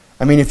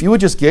 I mean, if you would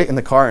just get in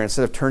the car and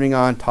instead of turning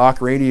on talk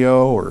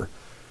radio or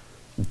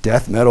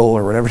death metal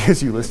or whatever it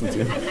is you listen to,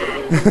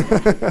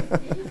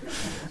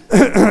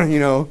 you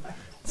know,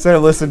 instead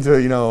of listening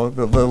to, you know,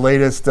 the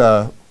latest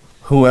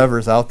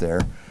whoever's out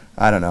there,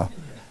 I don't know.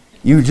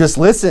 You just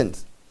listened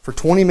for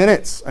 20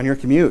 minutes on your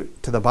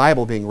commute to the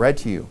Bible being read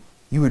to you.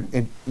 You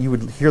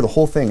would hear the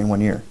whole thing in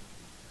one ear.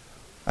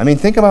 I mean,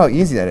 think about how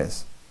easy that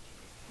is.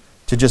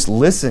 To just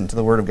listen to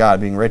the Word of God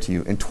being read to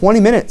you in 20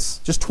 minutes,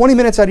 just 20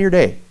 minutes out of your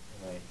day.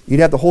 You'd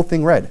have the whole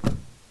thing read.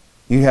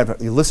 You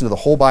listen to the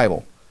whole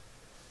Bible.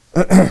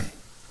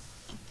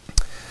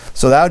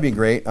 So that would be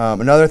great.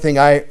 Another thing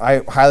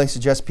I highly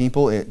suggest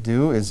people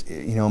do is,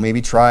 you know, maybe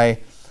try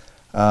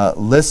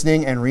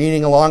listening and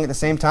reading along at the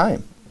same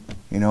time.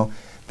 You know,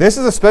 this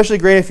is especially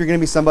great if you're going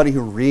to be somebody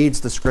who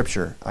reads the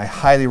Scripture. I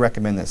highly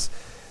recommend this.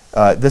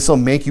 This will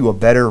make you a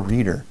better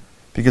reader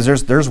because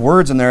there's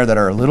words in there that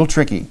are a little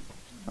tricky,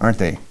 aren't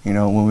they? You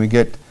know, when we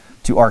get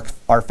to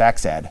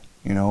Arphaxad,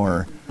 you know,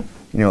 or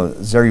you know,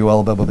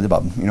 Zeruel,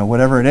 you know,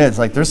 whatever it is.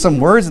 Like, there's some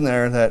words in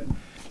there that,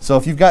 so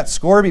if you've got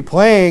Scorby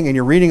playing and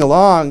you're reading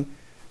along,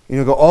 you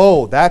know, go,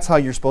 oh, that's how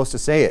you're supposed to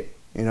say it,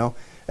 you know.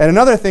 And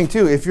another thing,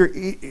 too,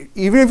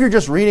 even if you're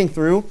just reading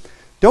through,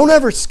 don't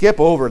ever skip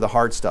over the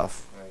hard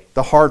stuff,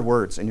 the hard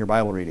words in your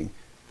Bible reading.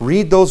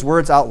 Read those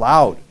words out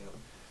loud.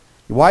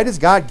 Why does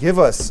God give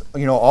us,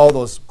 you know, all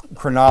those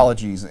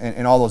chronologies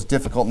and all those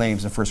difficult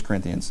names in 1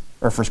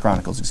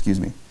 Chronicles, excuse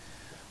me?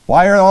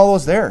 Why are all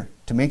those there?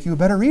 To make you a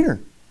better reader.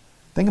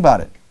 Think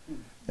about it.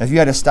 If you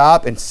had to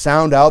stop and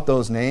sound out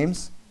those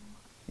names,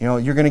 you know,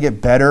 you're going to get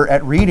better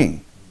at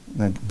reading.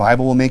 The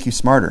Bible will make you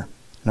smarter.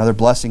 Another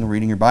blessing of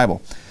reading your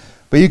Bible.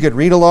 But you could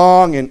read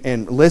along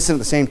and listen at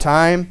the same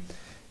time,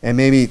 and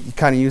maybe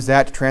kind of use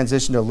that to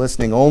transition to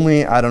listening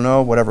only. I don't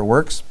know, whatever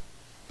works.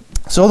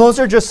 So those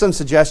are just some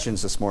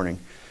suggestions this morning,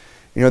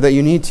 you know, that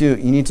you need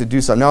to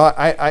do something. Now,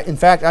 in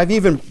fact, I've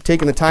even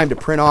taken the time to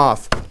print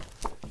off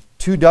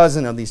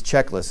 24 of these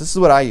checklists. This is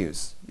what I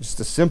use. Just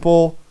a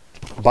simple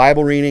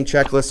Bible reading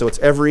checklist. So it's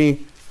every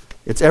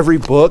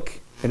book,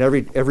 and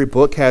every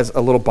book has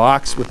a little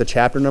box with the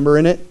chapter number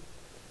in it.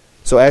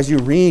 So as you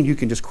read, you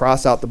can just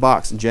cross out the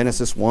box in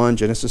Genesis 1,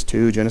 Genesis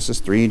 2, Genesis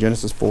 3,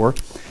 Genesis 4.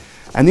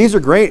 And these are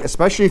great,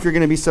 especially if you're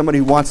going to be somebody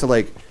who wants to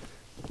like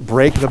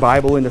break the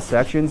Bible into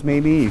sections.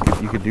 Maybe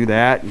you could do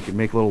that. You could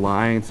make little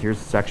lines. Here's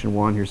section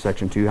 1, here's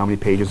section 2, how many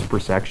pages per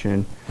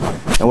section.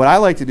 And what I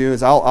like to do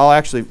is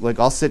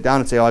I'll sit down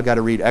and say, oh, I've got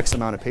to read X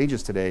amount of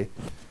pages today.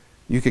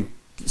 You can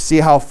see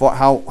how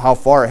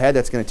far ahead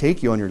that's going to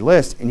take you on your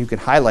list, and you can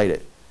highlight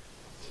it.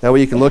 That way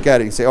you can look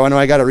at it and say, oh, I know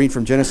I got to read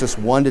from Genesis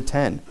 1 to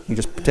 10. You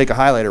just take a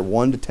highlighter,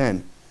 1 to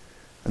 10,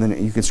 and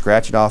then you can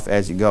scratch it off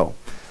as you go.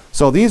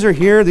 So these are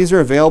here. These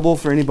are available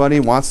for anybody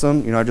who wants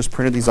them. You know, I just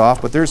printed these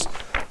off, but there's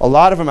a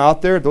lot of them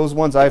out there. Those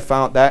ones I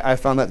found that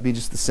to be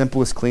just the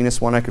simplest, cleanest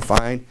one I could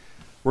find.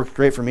 Worked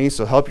great for me,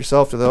 so help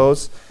yourself to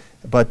those.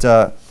 But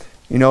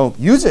you know,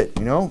 use it.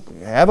 You know,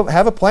 have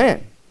a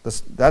plan.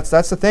 That's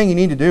the thing you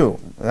need to do.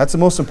 That's the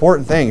most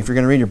important thing if you're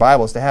going to read your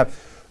Bible, is to have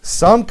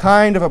some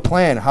kind of a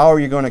plan. How are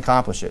you going to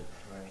accomplish it?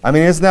 I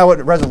mean, isn't that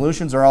what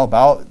resolutions are all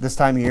about this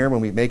time of year when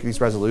we make these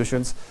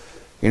resolutions?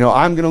 You know,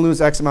 I'm going to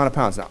lose X amount of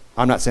pounds. Now,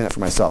 I'm not saying that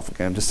for myself,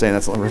 okay? I'm just saying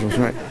that's the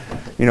resolution, right?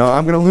 You know,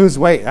 I'm going to lose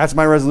weight. That's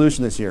my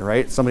resolution this year,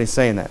 right? Somebody's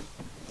saying that.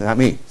 Not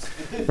me.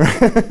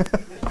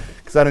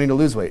 Because I don't need to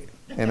lose weight.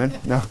 Amen?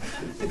 No.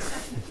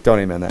 Don't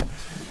amen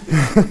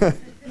that.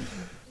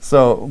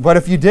 So, but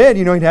if you did,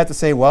 you know, you'd have to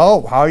say,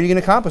 well, how are you going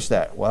to accomplish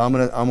that? Well,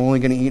 I'm only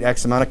going to eat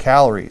X amount of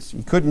calories.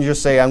 You couldn't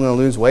just say, I'm going to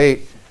lose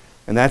weight,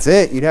 and that's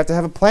it. You'd have to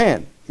have a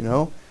plan, you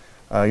know.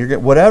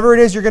 Whatever it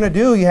is you're going to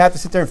do, you have to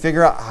sit there and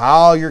figure out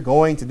how you're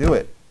going to do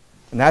it.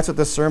 And that's what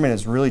this sermon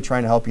is really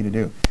trying to help you to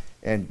do.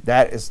 And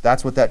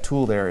that's what that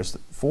tool there is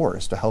for,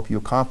 is to help you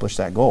accomplish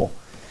that goal.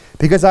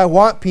 Because I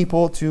want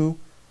people to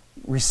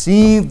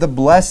receive the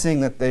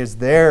blessing that is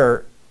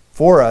there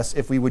for us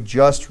if we would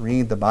just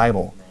read the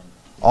Bible.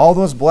 All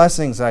those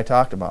blessings that I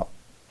talked about,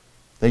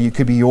 that you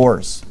could be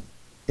yours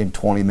in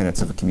 20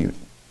 minutes of a commute,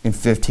 in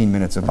 15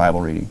 minutes of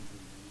Bible reading.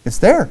 It's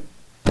there.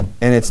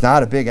 And it's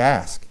not a big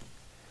ask.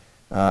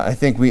 I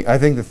think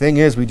the thing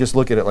is, we just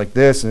look at it like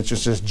this, and it's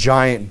just this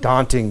giant,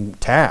 daunting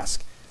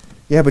task.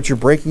 Yeah, but you're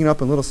breaking it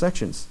up in little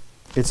sections.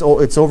 It's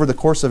over the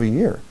course of a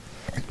year.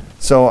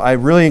 So I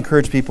really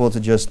encourage people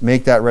to just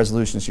make that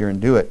resolution this year and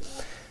do it.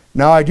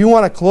 Now, I do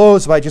want to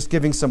close by just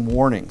giving some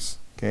warnings.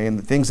 Okay, and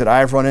the things that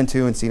I've run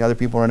into and seen other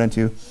people run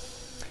into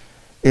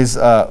is,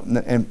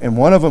 and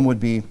one of them would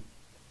be,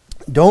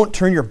 don't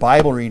turn your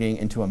Bible reading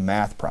into a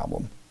math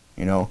problem.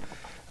 You know,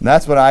 And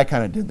that's what I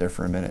kind of did there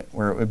for a minute,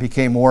 where it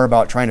became more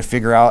about trying to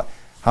figure out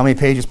how many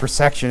pages per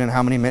section and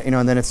how many,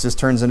 and then it just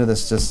turns into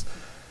this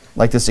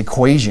like this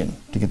equation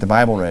to get the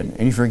Bible read.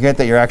 And you forget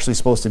that you're actually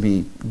supposed to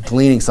be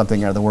gleaning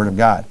something out of the Word of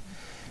God.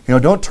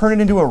 Don't turn it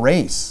into a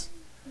race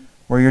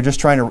where you're just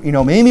trying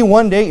to, maybe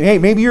one day, hey,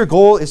 maybe your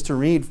goal is to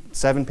read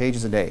 7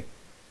 pages a day.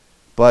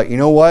 But you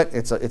know what?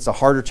 It's a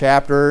harder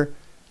chapter.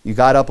 You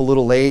got up a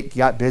little late, you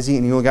got busy,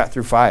 and you only got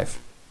through 5.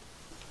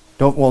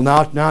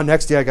 Now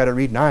next day I got to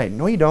read 9.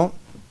 No, you don't.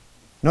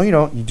 No, you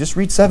don't. You just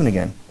read 7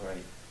 again.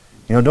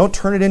 Right. Don't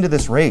turn it into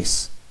this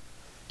race.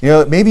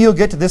 Maybe you'll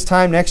get to this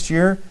time next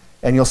year,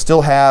 and you'll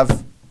still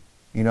have,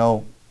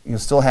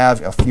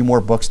 a few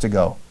more books to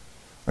go,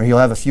 or you'll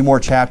have a few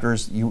more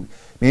chapters.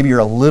 Maybe you're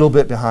a little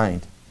bit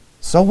behind.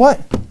 So what?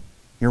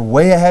 You're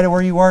way ahead of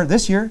where you are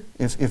this year,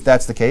 if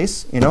that's the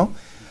case.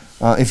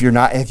 If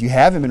you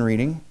haven't been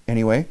reading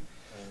anyway.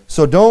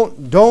 So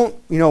don't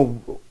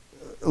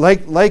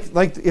like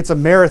it's a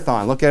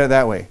marathon. Look at it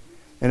that way.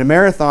 In a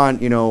marathon,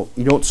 you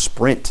don't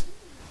sprint.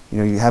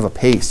 You have a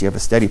pace. You have a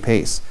steady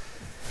pace,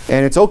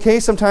 and it's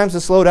okay sometimes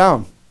to slow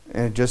down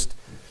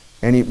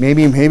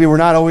maybe we're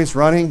not always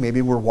running.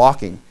 Maybe we're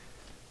walking,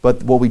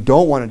 but what we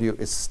don't want to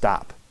do is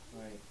stop.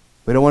 Right.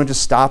 We don't want to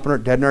just stop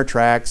dead in our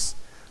tracks.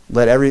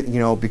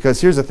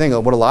 Because here's the thing: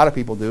 what a lot of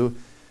people do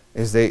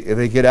is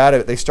they get out of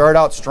it. They start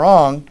out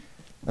strong,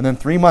 and then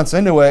 3 months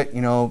into it,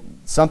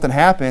 something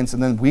happens,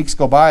 and then weeks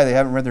go by. They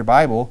haven't read their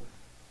Bible,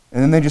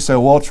 and then they just say,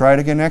 "Well, I'll try it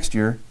again next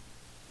year."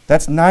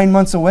 That's 9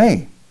 months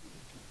away.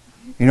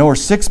 Or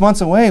 6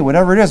 months away,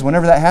 whatever it is,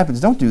 whenever that happens.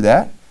 Don't do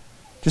that.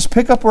 Just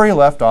pick up where you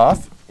left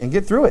off and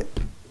get through it.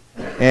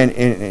 And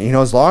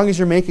as long as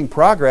you're making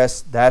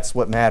progress, that's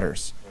what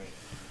matters.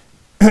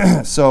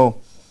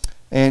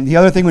 And the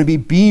other thing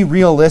would be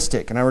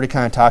realistic. And I already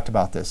kind of talked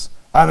about this.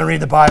 I'm going to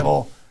read the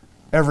Bible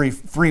every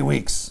 3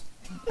 weeks,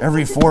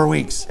 every 4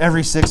 weeks,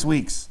 every 6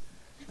 weeks.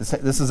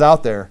 This is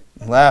out there.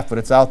 You laugh, but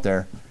it's out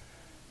there.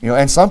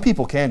 And some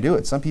people can do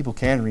it. Some people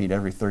can read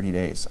every 30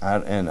 days.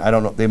 And I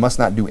don't know. They must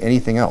not do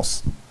anything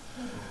else.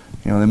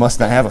 They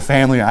must not have a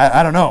family.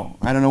 I don't know.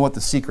 I don't know what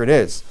the secret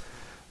is.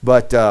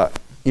 But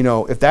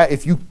if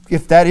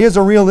that is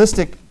a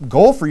realistic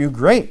goal for you,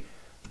 great.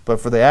 But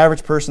for the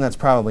average person, that's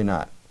probably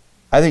not.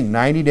 I think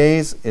 90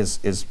 days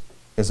is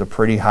a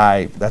pretty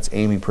high. That's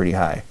aiming pretty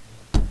high.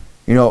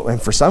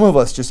 And for some of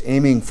us, just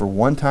aiming for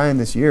one time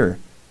this year,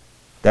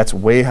 that's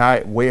way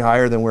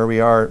higher than where we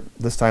are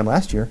this time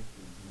last year.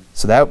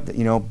 So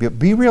that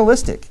be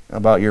realistic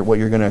about what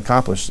you're going to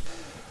accomplish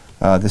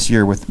this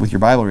year with your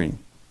Bible reading.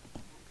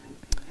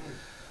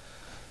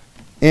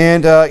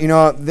 And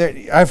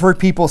I've heard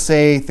people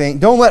say,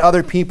 don't let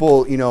other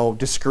people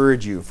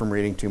discourage you from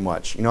reading too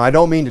much. I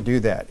don't mean to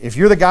do that. If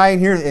you're the guy in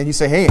here and you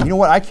say, hey, you know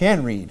what, I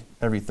can read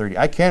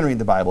I can read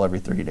the Bible every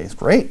 30 days.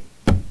 Great.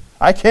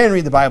 I can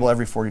read the Bible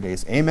every 40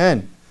 days.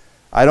 Amen.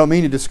 I don't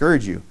mean to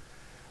discourage you.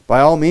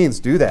 By all means,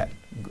 do that.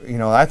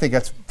 I think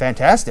that's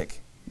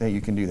fantastic that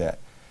you can do that.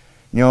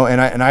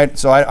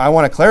 So I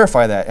want to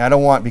clarify that. I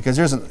don't want, because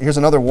here's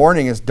another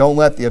warning is don't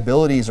let the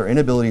abilities or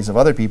inabilities of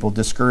other people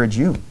discourage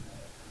you.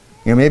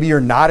 Maybe you're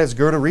not as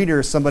good a reader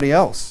as somebody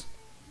else.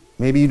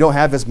 Maybe you don't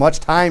have as much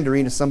time to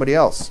read as somebody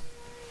else.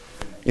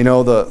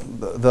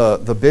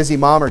 The busy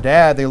mom or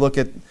dad, they look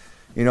at,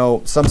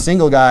 some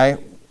single guy,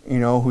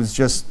 who's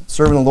just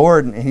serving the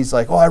Lord, and he's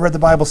like, oh, I read the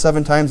Bible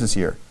 7 times this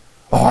year.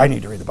 Oh, I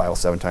need to read the Bible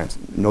 7 times.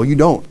 No, you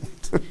don't.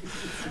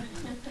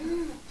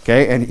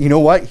 Okay, and you know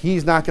what?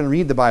 He's not going to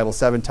read the Bible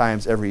 7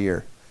 times every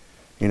year.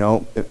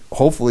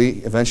 Hopefully,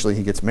 eventually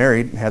he gets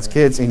married and has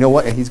kids. And you know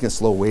what? And he's going to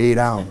slow way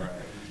down.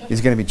 He's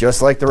going to be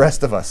just like the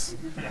rest of us.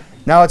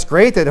 Now, it's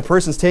great that a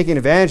person's taking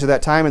advantage of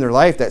that time in their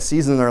life, that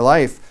season in their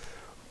life.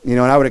 And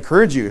I would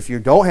encourage you, if you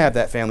don't have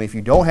that family, if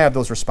you don't have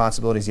those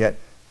responsibilities yet,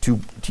 to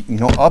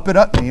up it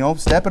up,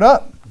 step it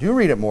up. Do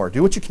read it more.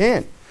 Do what you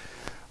can.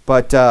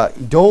 But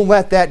don't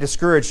let that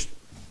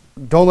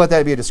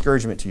be a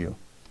discouragement to you.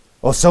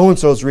 Oh,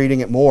 so-and-so's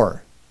reading it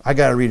more. I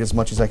got to read as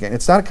much as I can.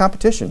 It's not a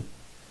competition.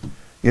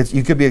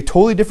 You could be a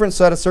totally different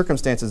set of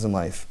circumstances in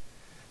life.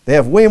 They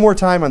have way more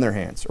time on their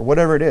hands, or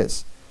whatever it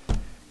is.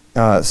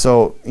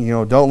 So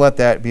don't let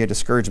that be a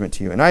discouragement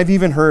to you. And I've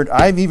even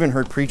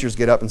heard preachers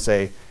get up and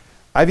say,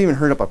 I've even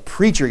heard a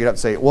preacher get up and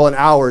say, well, an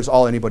hour is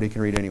all anybody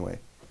can read anyway.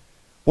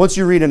 Once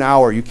you read an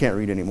hour, you can't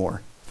read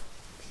anymore.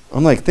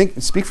 I'm like,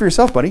 speak for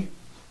yourself, buddy.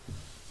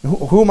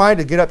 Who am I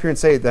to get up here and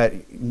say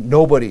that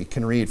nobody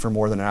can read for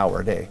more than an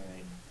hour a day?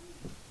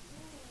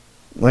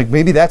 Like,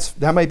 maybe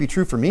that might be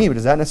true for me, but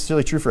is that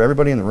necessarily true for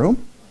everybody in the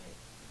room?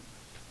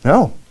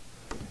 No.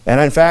 And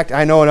in fact,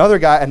 I know another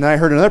guy, and then I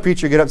heard another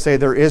preacher get up and say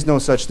there is no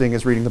such thing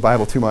as reading the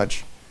Bible too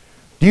much.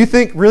 Do you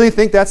really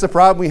think that's the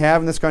problem we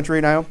have in this country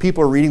right now?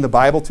 People are reading the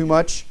Bible too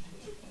much?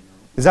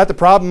 Is that the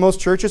problem in most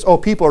churches? Oh,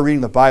 people are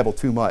reading the Bible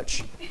too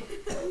much.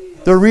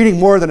 They're reading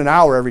more than an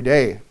hour every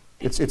day.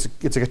 It's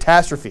a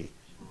catastrophe.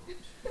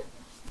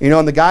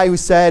 And the guy who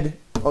said,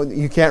 oh,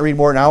 you can't read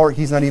more than an hour,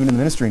 he's not even in the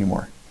ministry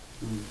anymore.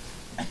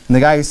 And the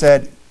guy who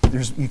said,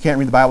 you can't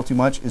read the Bible too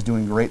much is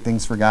doing great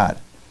things for God.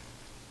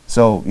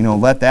 So,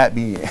 let that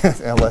be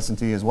a lesson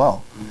to you as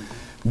well.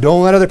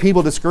 Don't let other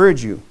people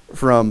discourage you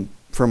from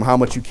how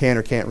much you can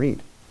or can't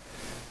read.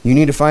 You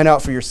need to find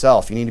out for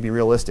yourself. You need to be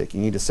realistic. You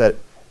need to set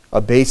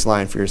a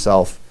baseline for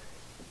yourself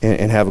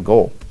and have a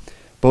goal.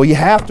 But you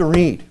have to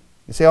read.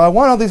 You say, I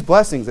want all these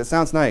blessings. That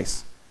sounds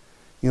nice.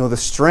 The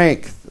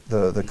strength,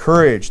 the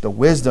courage, the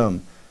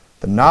wisdom,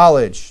 the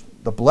knowledge,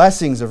 the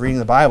blessings of reading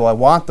the Bible. I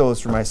want those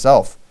for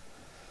myself.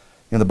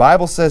 The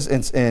Bible says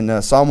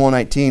in Psalm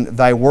 119,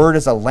 thy word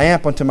is a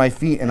lamp unto my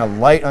feet and a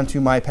light unto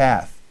my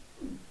path.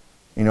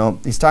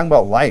 He's talking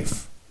about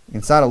life.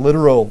 It's not a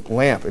literal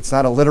lamp. It's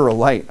not a literal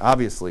light,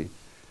 obviously.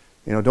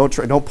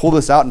 Don't pull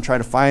this out and try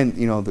to find,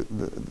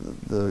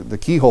 the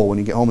keyhole when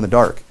you get home in the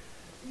dark.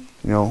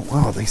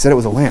 Wow, they said it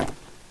was a lamp.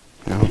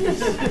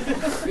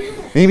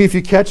 Maybe if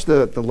you catch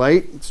the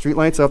light, street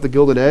lights off the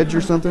Gilded Edge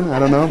or something. I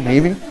don't know,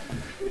 maybe.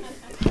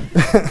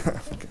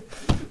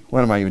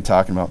 What am I even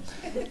talking about?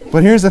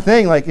 But here's the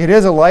thing, it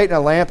is a light and a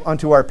lamp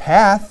unto our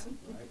path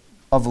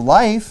of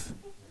life.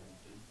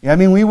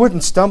 We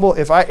wouldn't stumble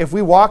when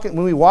we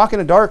walk in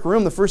a dark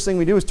room. The first thing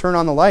we do is turn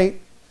on the light.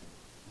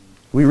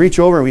 We reach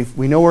over and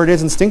we know where it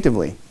is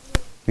instinctively.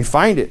 We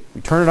find it.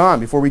 We turn it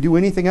on before we do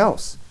anything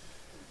else.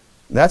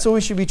 That's what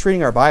we should be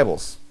treating our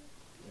Bibles.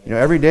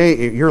 Every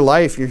day, your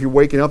life, if you're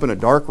waking up in a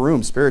dark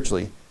room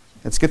spiritually,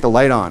 let's get the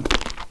light on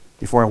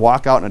before I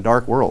walk out in a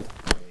dark world.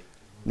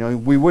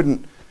 We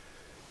wouldn't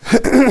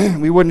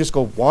just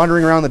go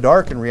wandering around the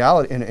dark in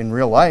reality, in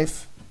real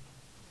life.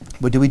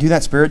 But do we do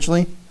that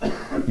spiritually?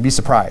 You'd be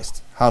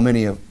surprised how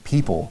many of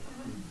people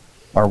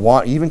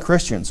even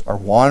Christians, are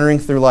wandering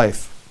through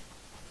life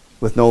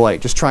with no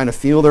light, just trying to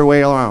feel their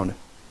way around.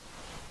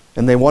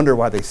 And they wonder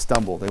why they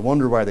stumble. They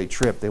wonder why they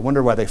trip. They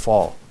wonder why they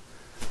fall.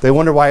 They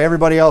wonder why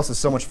everybody else is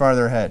so much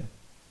farther ahead.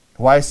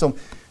 Why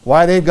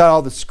they've got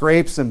all the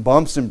scrapes and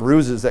bumps and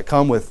bruises that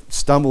come with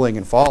stumbling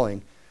and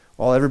falling,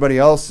 while everybody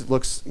else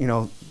looks,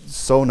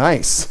 so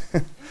nice.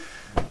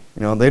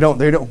 They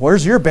don't.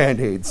 Where's your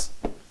Band-Aids?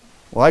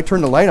 Well, I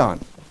turned the light on.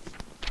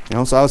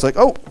 So I was like,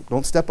 oh,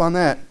 don't step on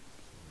that.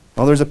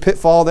 Oh, there's a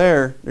pitfall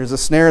there. There's a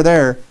snare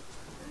there.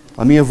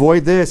 Let me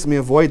avoid this. Let me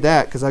avoid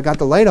that because I got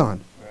the light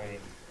on. Right.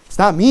 It's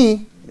not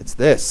me. It's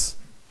this.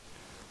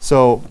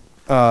 So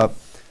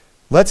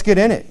let's get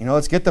in it.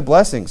 Let's get the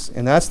blessings.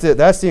 And that's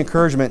the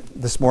encouragement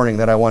this morning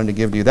that I wanted to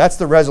give to you. That's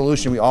the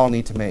resolution we all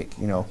need to make.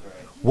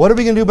 What are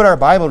we going to do about our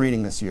Bible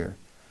reading this year?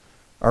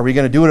 Are we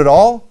going to do it at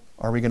all?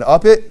 Are we going to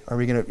up it?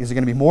 Is it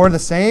going to be more of the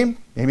same?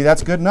 Maybe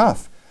that's good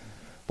enough.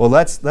 Well,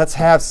 let's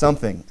have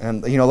something.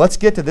 And let's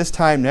get to this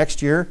time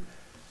next year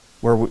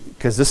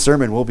because this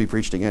sermon will be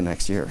preached again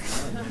next year.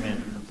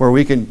 Where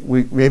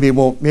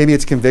maybe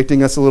it's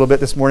convicting us a little bit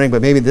this morning,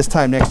 but maybe this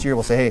time next year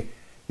we'll say,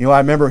 hey, I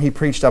remember he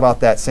preached about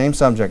that same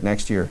subject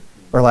last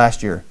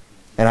year,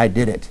 and I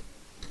did it.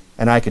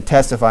 And I could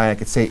testify, and I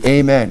could say,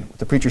 amen. What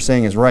the preacher's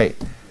saying is right.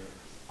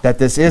 That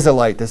this is a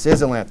light, this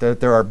is a lamp, that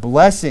there are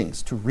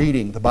blessings to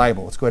reading the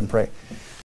Bible. Let's go ahead and pray.